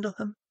 Miss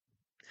Pendleham.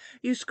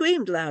 You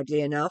screamed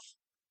loudly enough.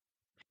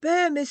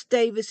 Bear Miss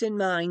Davis in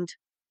mind.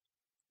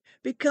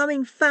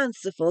 Becoming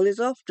fanciful is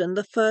often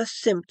the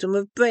first symptom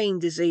of brain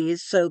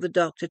disease, so the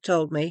doctor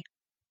told me.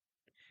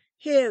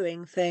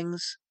 Hearing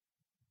things,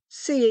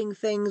 seeing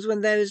things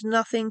when there is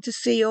nothing to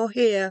see or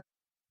hear.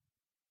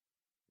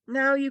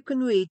 Now you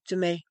can read to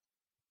me.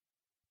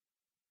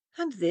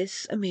 And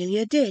this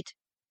Amelia did,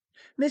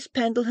 Miss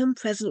Pendleham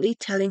presently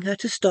telling her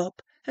to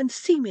stop and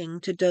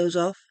seeming to doze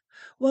off,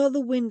 while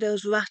the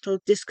windows rattled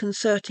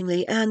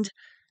disconcertingly and,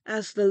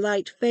 as the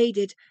light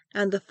faded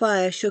and the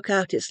fire shook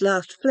out its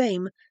last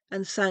flame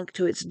and sank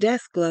to its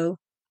death-glow,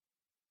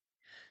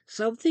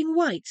 something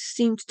white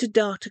seemed to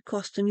dart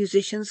across the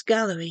musician's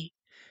gallery,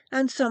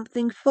 and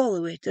something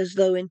follow it as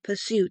though in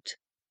pursuit,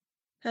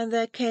 and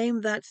there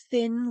came that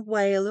thin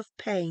wail of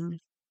pain.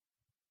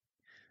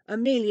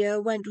 Amelia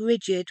went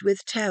rigid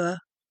with terror.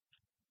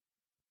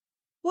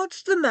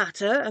 "What's the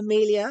matter,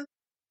 Amelia?"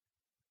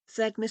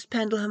 said Miss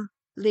Pendleham,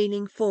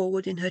 leaning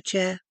forward in her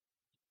chair.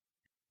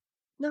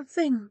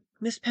 "Nothing,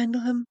 Miss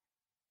Pendleham.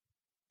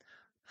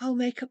 I'll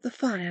make up the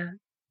fire,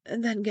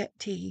 and then get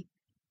tea."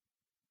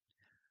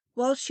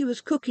 While she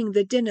was cooking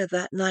the dinner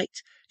that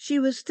night, she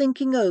was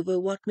thinking over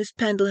what Miss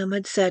Pendleham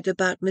had said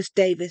about Miss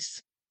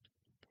Davis.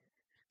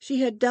 She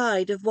had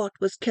died of what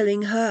was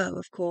killing her,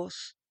 of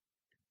course.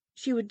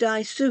 She would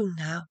die soon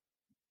now,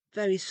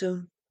 very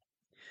soon.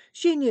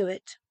 She knew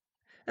it.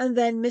 And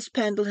then Miss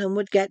Pendleham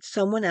would get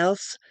someone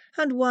else,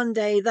 and one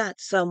day that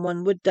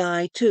someone would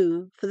die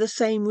too, for the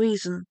same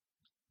reason.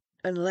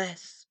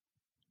 Unless...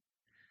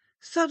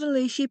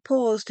 Suddenly she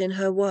paused in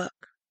her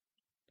work.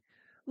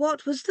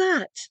 What was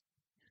that?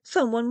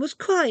 Someone was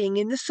crying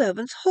in the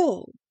servants'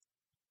 hall.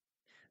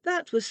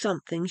 That was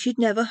something she'd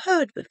never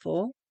heard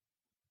before.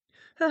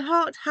 Her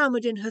heart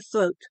hammered in her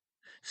throat,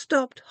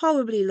 stopped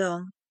horribly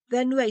long,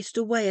 then raced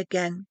away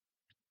again.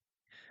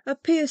 A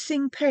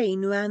piercing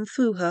pain ran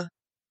through her.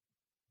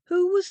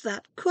 Who was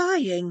that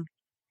crying?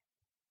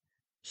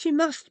 She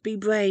must be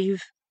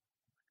brave.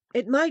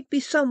 It might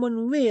be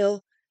someone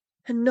real,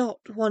 and not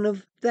one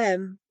of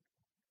them.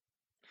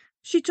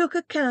 She took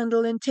a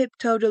candle and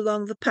tiptoed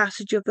along the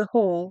passage of the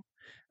hall,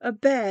 a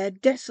bare,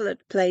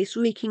 desolate place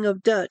reeking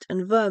of dirt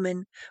and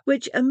vermin,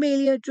 which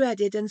Amelia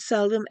dreaded and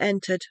seldom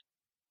entered.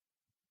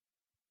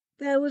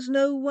 There was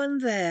no one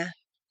there,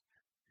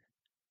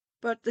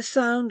 but the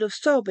sound of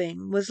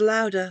sobbing was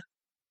louder.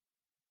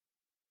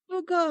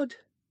 "Oh, God!"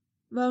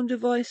 moaned a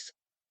voice.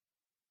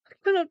 "I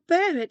cannot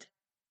bear it!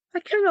 I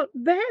cannot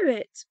bear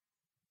it!"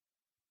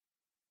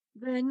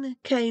 Then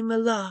came a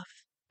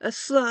laugh, a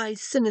sly,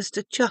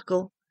 sinister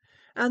chuckle,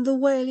 and the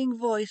wailing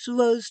voice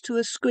rose to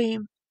a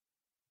scream.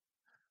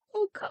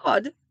 "Oh,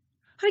 God!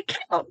 I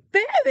cannot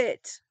bear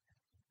it!"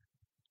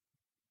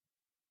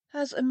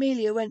 As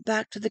Amelia went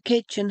back to the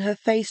kitchen, her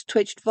face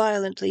twitched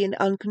violently and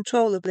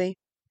uncontrollably.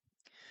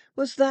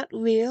 Was that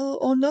real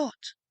or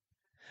not?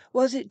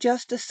 Was it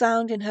just a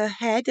sound in her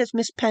head, as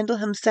Miss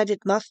Pendleham said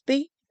it must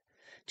be?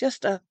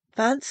 Just a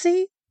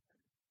fancy?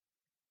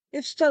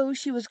 If so,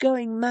 she was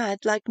going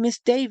mad like Miss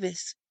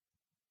Davis.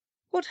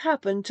 What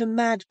happened to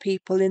mad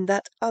people in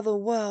that other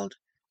world?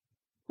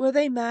 Were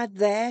they mad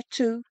there,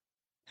 too,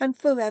 and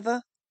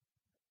forever?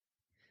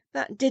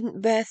 That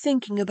didn't bear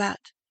thinking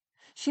about.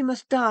 She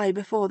must die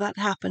before that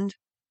happened.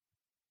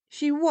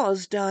 She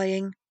was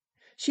dying.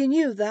 She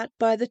knew that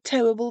by the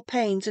terrible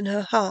pains in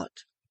her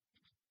heart.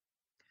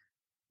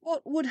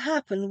 What would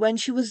happen when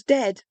she was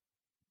dead?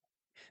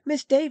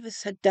 Miss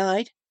Davis had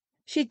died.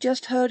 She'd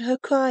just heard her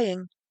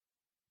crying.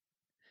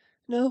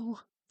 No,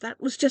 that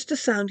was just a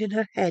sound in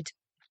her head.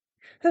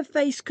 Her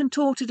face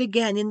contorted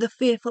again in the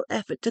fearful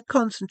effort to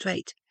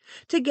concentrate,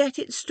 to get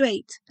it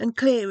straight and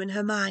clear in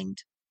her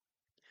mind.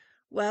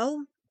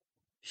 Well,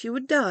 she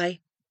would die,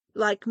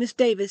 like Miss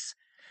Davis,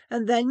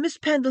 and then Miss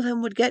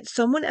Pendleham would get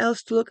someone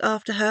else to look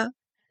after her,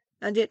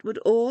 and it would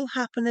all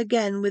happen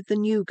again with the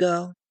new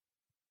girl.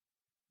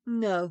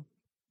 No,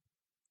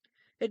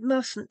 it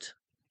mustn't.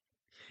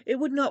 It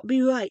would not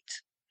be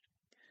right.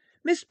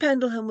 Miss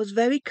Pendleham was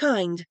very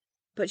kind,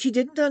 but she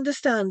didn't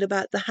understand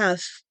about the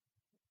house.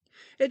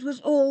 It was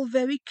all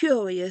very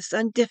curious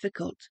and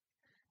difficult,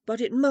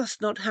 but it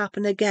must not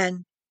happen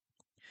again.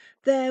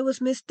 There was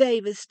Miss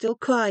Davis still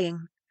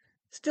crying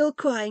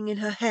in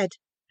her head,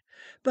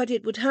 but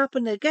it would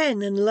happen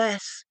again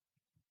unless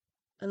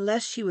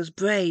she was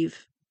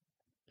brave.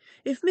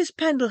 If Miss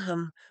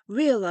Pendleham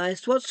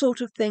realized what sort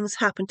of things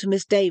happened to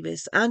Miss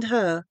Davis and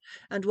her,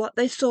 and what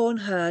they saw and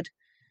heard,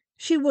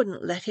 She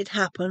wouldn't let it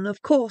happen,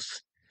 of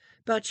course,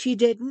 but she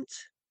didn't,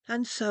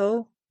 and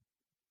so—"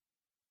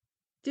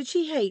 "Did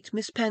she hate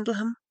Miss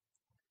Pendleham?"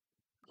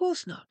 "Of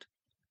course not.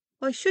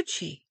 Why should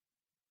she?"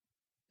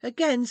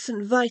 Again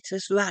St.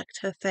 Vitus racked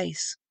her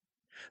face.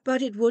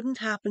 But it wouldn't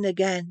happen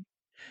again.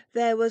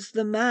 There was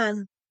the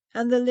man,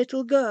 and the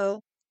little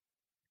girl.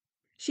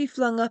 She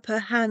flung up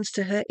her hands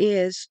to her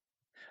ears.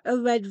 A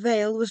red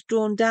veil was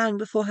drawn down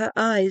before her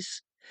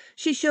eyes.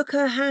 She shook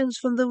her hands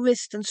from the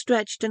wrist and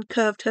stretched and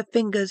curved her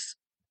fingers.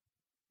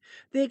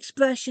 The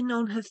expression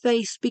on her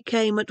face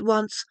became at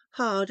once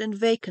hard and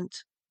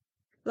vacant,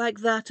 like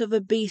that of a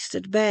beast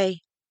at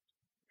bay.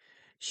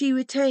 She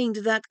retained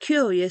that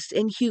curious,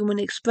 inhuman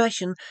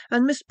expression,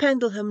 and Miss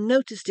Pendleham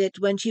noticed it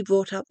when she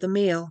brought up the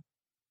meal.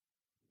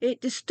 It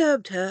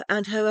disturbed her,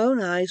 and her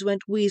own eyes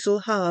went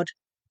weasel-hard.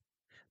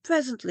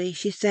 Presently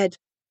she said,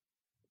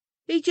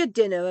 "Eat your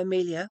dinner,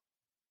 Amelia.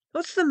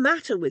 What's the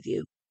matter with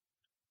you?"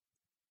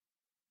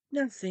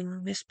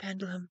 "Nothing, Miss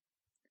Pendleham.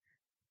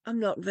 I'm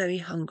not very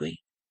hungry."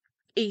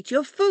 "Eat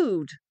your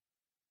food.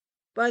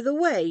 By the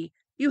way,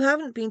 you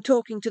haven't been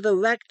talking to the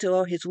rector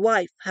or his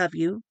wife, have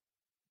you?"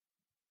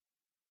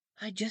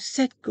 "I just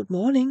said good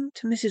morning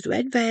to Mrs.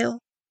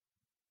 Redveil."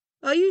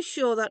 "Are you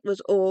sure that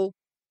was all?"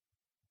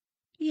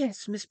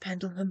 "Yes, Miss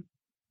Pendleham."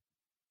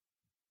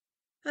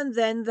 And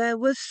then there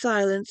was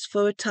silence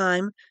for a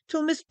time,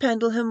 till Miss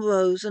Pendleham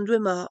rose and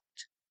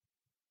remarked,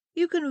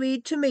 "You can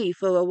read to me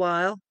for a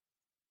while."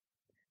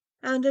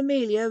 And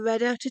Amelia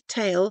read out a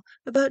tale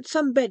about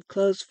some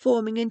bedclothes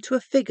forming into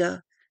a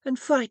figure and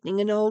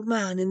frightening an old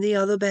man in the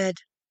other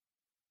bed.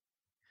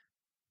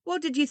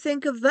 "What did you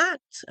think of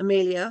that,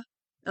 Amelia?"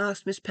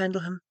 asked Miss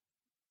Pendleham.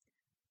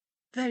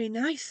 "Very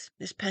nice,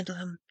 Miss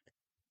Pendleham."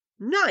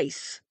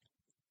 "Nice!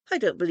 I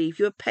don't believe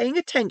you are paying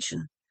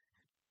attention.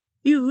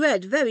 You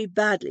read very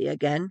badly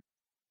again."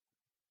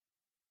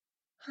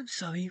 "I'm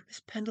sorry, Miss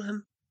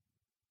Pendleham.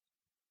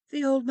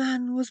 The old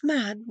man was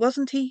mad,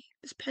 wasn't he,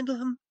 Miss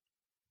Pendleham?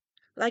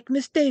 Like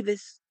Miss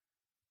Davis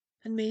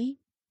and me?"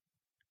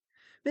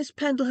 Miss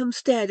Pendleham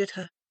stared at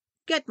her.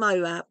 "Get my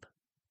wrap,"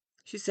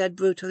 she said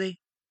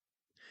brutally.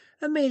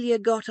 Amelia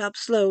got up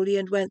slowly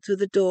and went through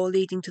the door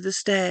leading to the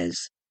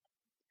stairs.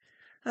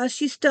 As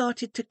she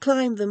started to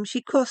climb them, she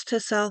crossed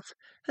herself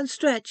and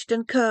stretched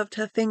and curved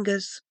her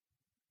fingers.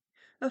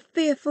 A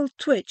fearful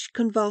twitch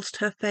convulsed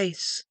her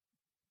face.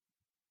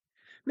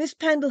 Miss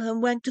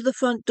Pendleham went to the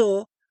front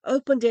door,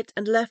 opened it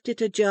and left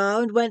it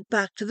ajar, and went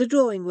back to the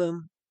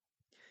drawing-room.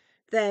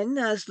 Then,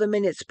 as the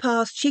minutes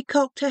passed, she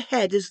cocked her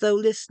head as though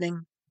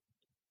listening.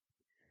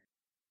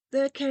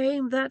 There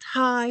came that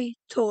high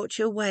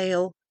torture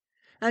wail,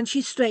 and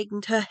she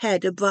straightened her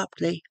head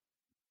abruptly.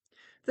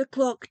 The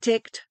clock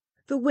ticked,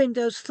 the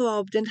windows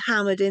throbbed and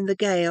hammered in the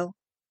gale.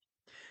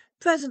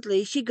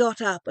 Presently she got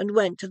up and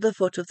went to the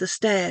foot of the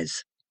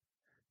stairs.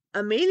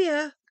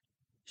 "Amelia!"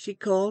 she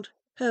called,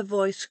 her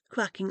voice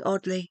cracking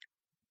oddly.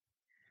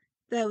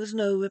 There was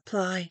no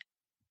reply.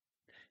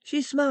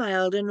 She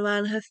smiled and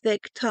ran her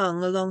thick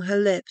tongue along her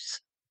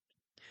lips.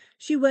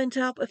 She went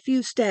up a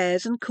few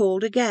stairs and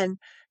called again,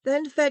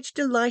 then fetched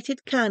a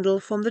lighted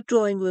candle from the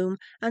drawing-room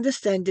and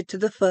ascended to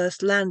the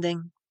first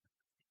landing.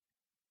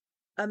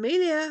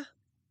 "Amelia!"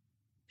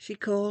 she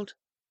called.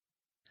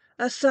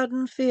 A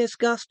sudden fierce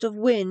gust of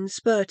wind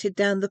spurted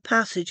down the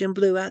passage and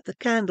blew out the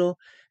candle,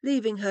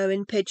 leaving her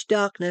in pitch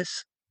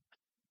darkness.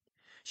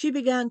 She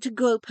began to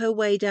grope her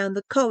way down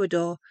the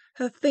corridor,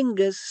 her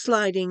fingers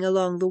sliding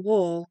along the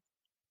wall.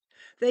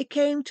 They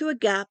came to a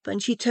gap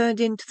and she turned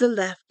in to the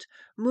left,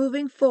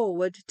 moving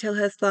forward till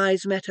her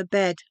thighs met a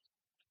bed.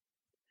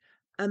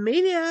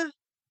 "Amelia!"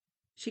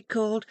 she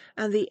called,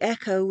 and the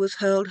echo was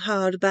hurled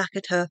hard back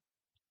at her.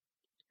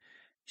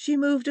 She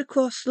moved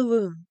across the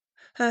room,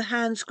 her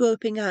hands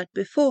groping out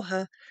before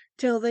her,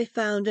 till they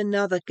found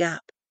another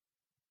gap,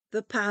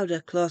 the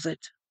powder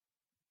closet.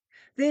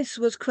 This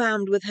was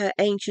crammed with her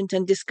ancient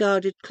and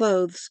discarded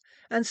clothes,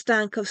 and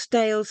stank of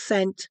stale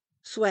scent,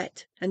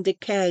 sweat, and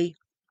decay.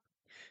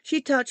 She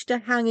touched a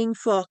hanging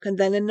frock and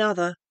then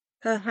another,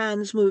 her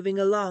hands moving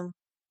along,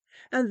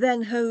 and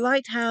then her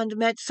right hand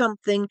met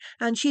something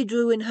and she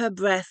drew in her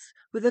breath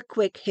with a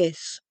quick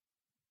hiss.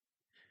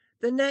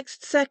 The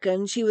next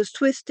second she was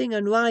twisting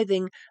and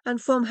writhing, and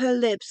from her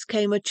lips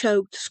came a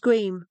choked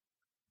scream.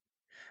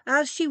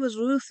 As she was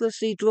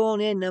ruthlessly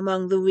drawn in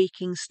among the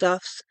reeking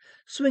stuffs,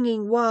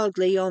 swinging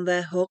wildly on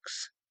their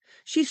hooks,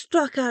 she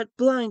struck out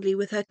blindly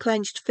with her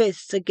clenched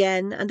fists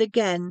again and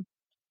again.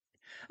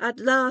 At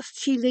last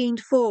she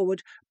leaned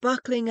forward,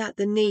 buckling at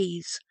the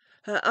knees.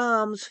 Her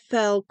arms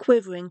fell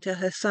quivering to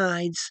her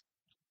sides.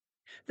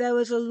 There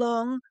was a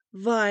long,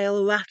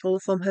 vile rattle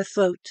from her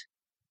throat,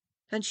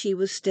 and she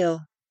was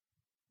still.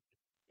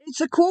 "It's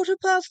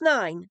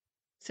 9:15,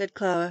 said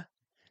Clara.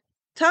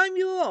 "Time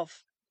you were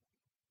off.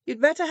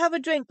 You'd better have a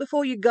drink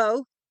before you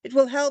go. It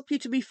will help you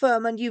to be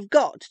firm, and you've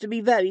got to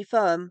be very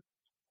firm."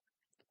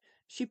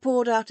 She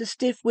poured out a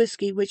stiff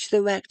whisky which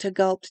the rector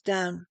gulped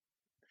down.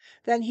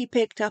 Then he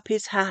picked up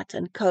his hat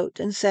and coat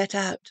and set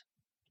out.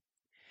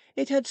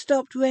 It had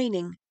stopped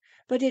raining,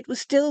 but it was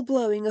still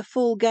blowing a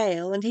full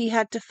gale, and he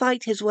had to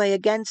fight his way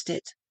against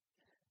it.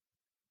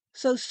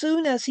 So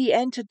soon as he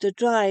entered the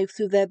drive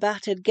through their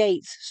battered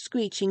gates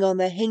screeching on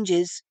their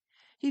hinges,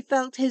 he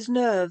felt his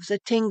nerves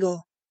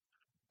a-tingle.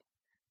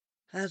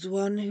 As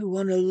one who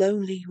on a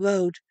lonely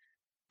road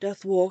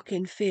doth walk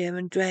in fear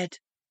and dread.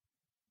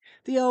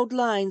 The old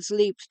lines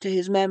leaped to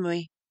his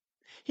memory.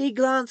 He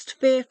glanced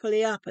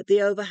fearfully up at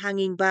the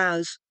overhanging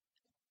boughs.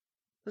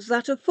 Was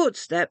that a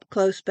footstep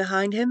close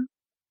behind him?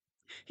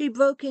 He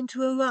broke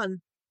into a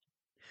run.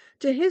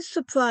 To his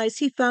surprise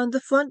he found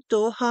the front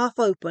door half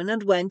open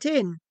and went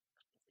in.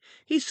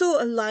 He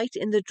saw a light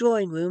in the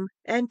drawing-room,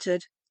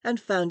 entered, and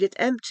found it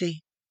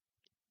empty.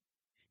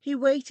 He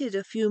waited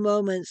a few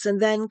moments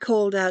and then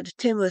called out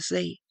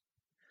timorously,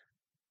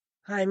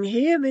 "I'm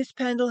here, Miss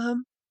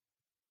Pendleham."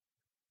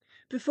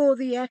 Before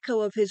the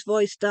echo of his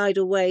voice died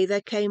away,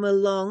 there came a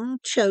long,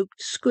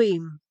 choked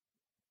scream.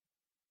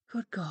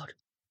 "Good God,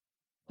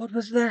 what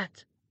was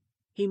that?"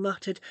 he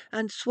muttered,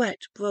 and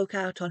sweat broke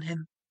out on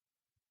him.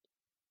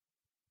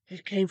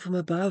 "It came from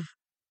above.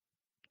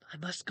 I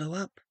must go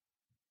up."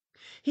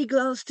 He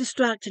glanced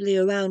distractedly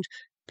around,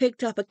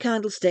 picked up a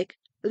candlestick,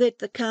 lit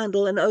the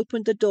candle, and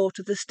opened the door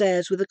to the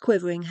stairs with a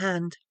quivering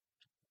hand.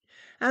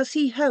 As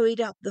he hurried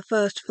up the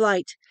first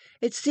flight,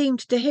 it seemed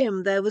to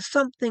him there was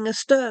something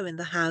astir in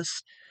the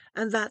house,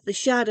 and that the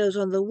shadows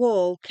on the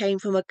wall came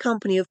from a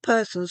company of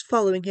persons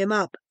following him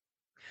up,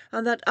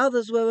 and that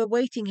others were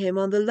awaiting him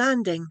on the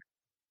landing.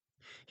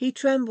 He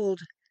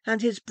trembled,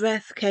 and his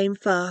breath came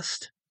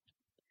fast.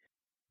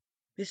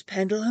 "Miss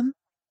Pendleham?"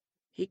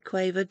 he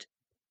quavered.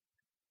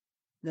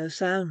 No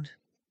sound.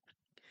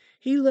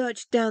 He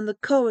lurched down the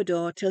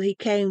corridor till he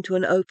came to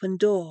an open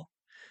door,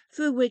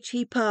 through which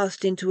he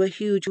passed into a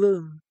huge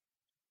room.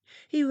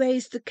 He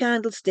raised the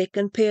candlestick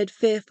and peered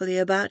fearfully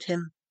about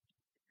him.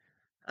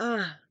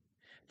 Ah,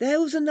 there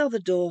was another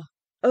door,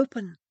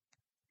 open,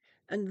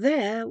 and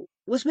there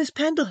was Miss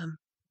Pendleham.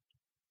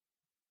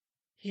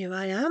 "Here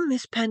I am,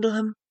 Miss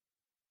Pendleham,"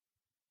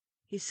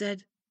 he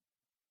said.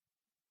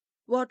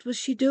 What was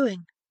she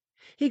doing?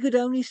 He could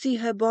only see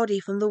her body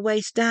from the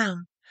waist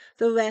down.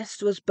 The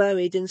rest was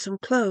buried in some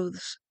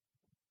clothes.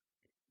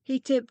 He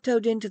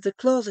tiptoed into the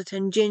closet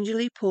and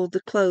gingerly pulled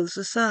the clothes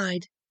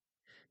aside.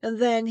 And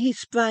then he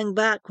sprang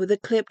back with a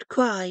clipped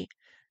cry,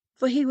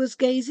 for he was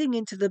gazing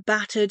into the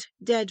battered,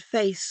 dead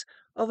face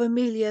of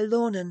Amelia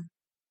Lornan.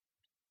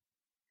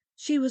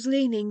 She was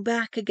leaning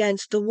back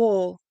against the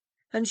wall,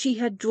 and she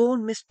had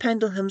drawn Miss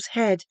Pendleham's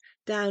head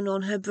down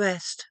on her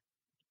breast.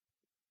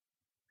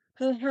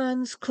 Her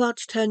hands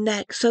clutched her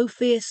neck so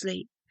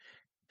fiercely,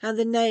 and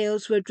the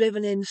nails were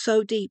driven in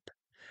so deep,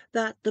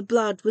 that the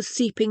blood was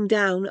seeping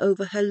down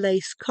over her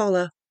lace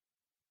collar.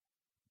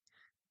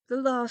 The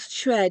last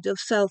shred of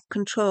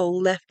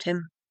self-control left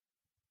him.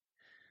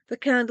 The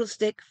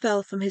candlestick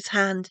fell from his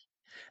hand,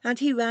 and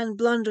he ran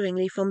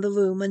blunderingly from the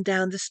room and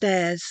down the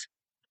stairs.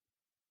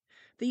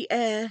 The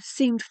air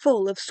seemed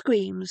full of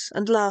screams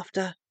and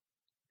laughter.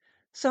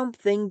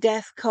 Something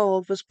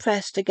death-cold was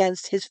pressed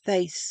against his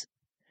face.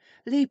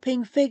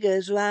 Leaping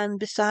figures ran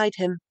beside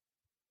him,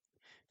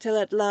 till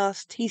at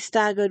last he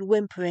staggered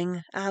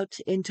whimpering out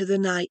into the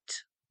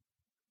night.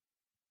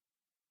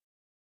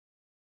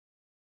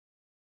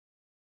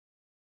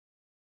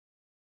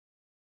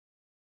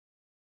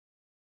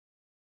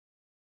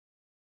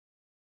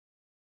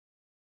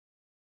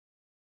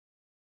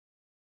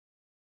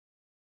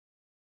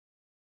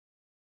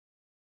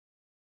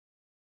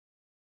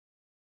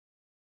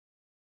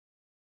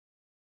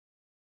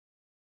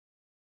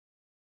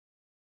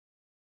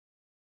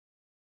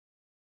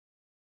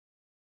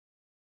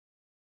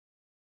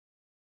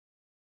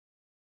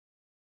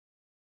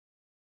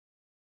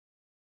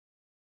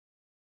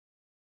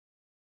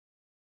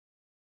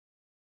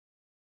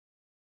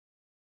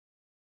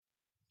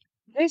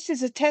 This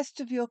is a test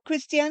of your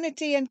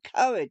Christianity and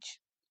courage.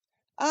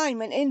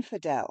 I'm an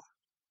infidel.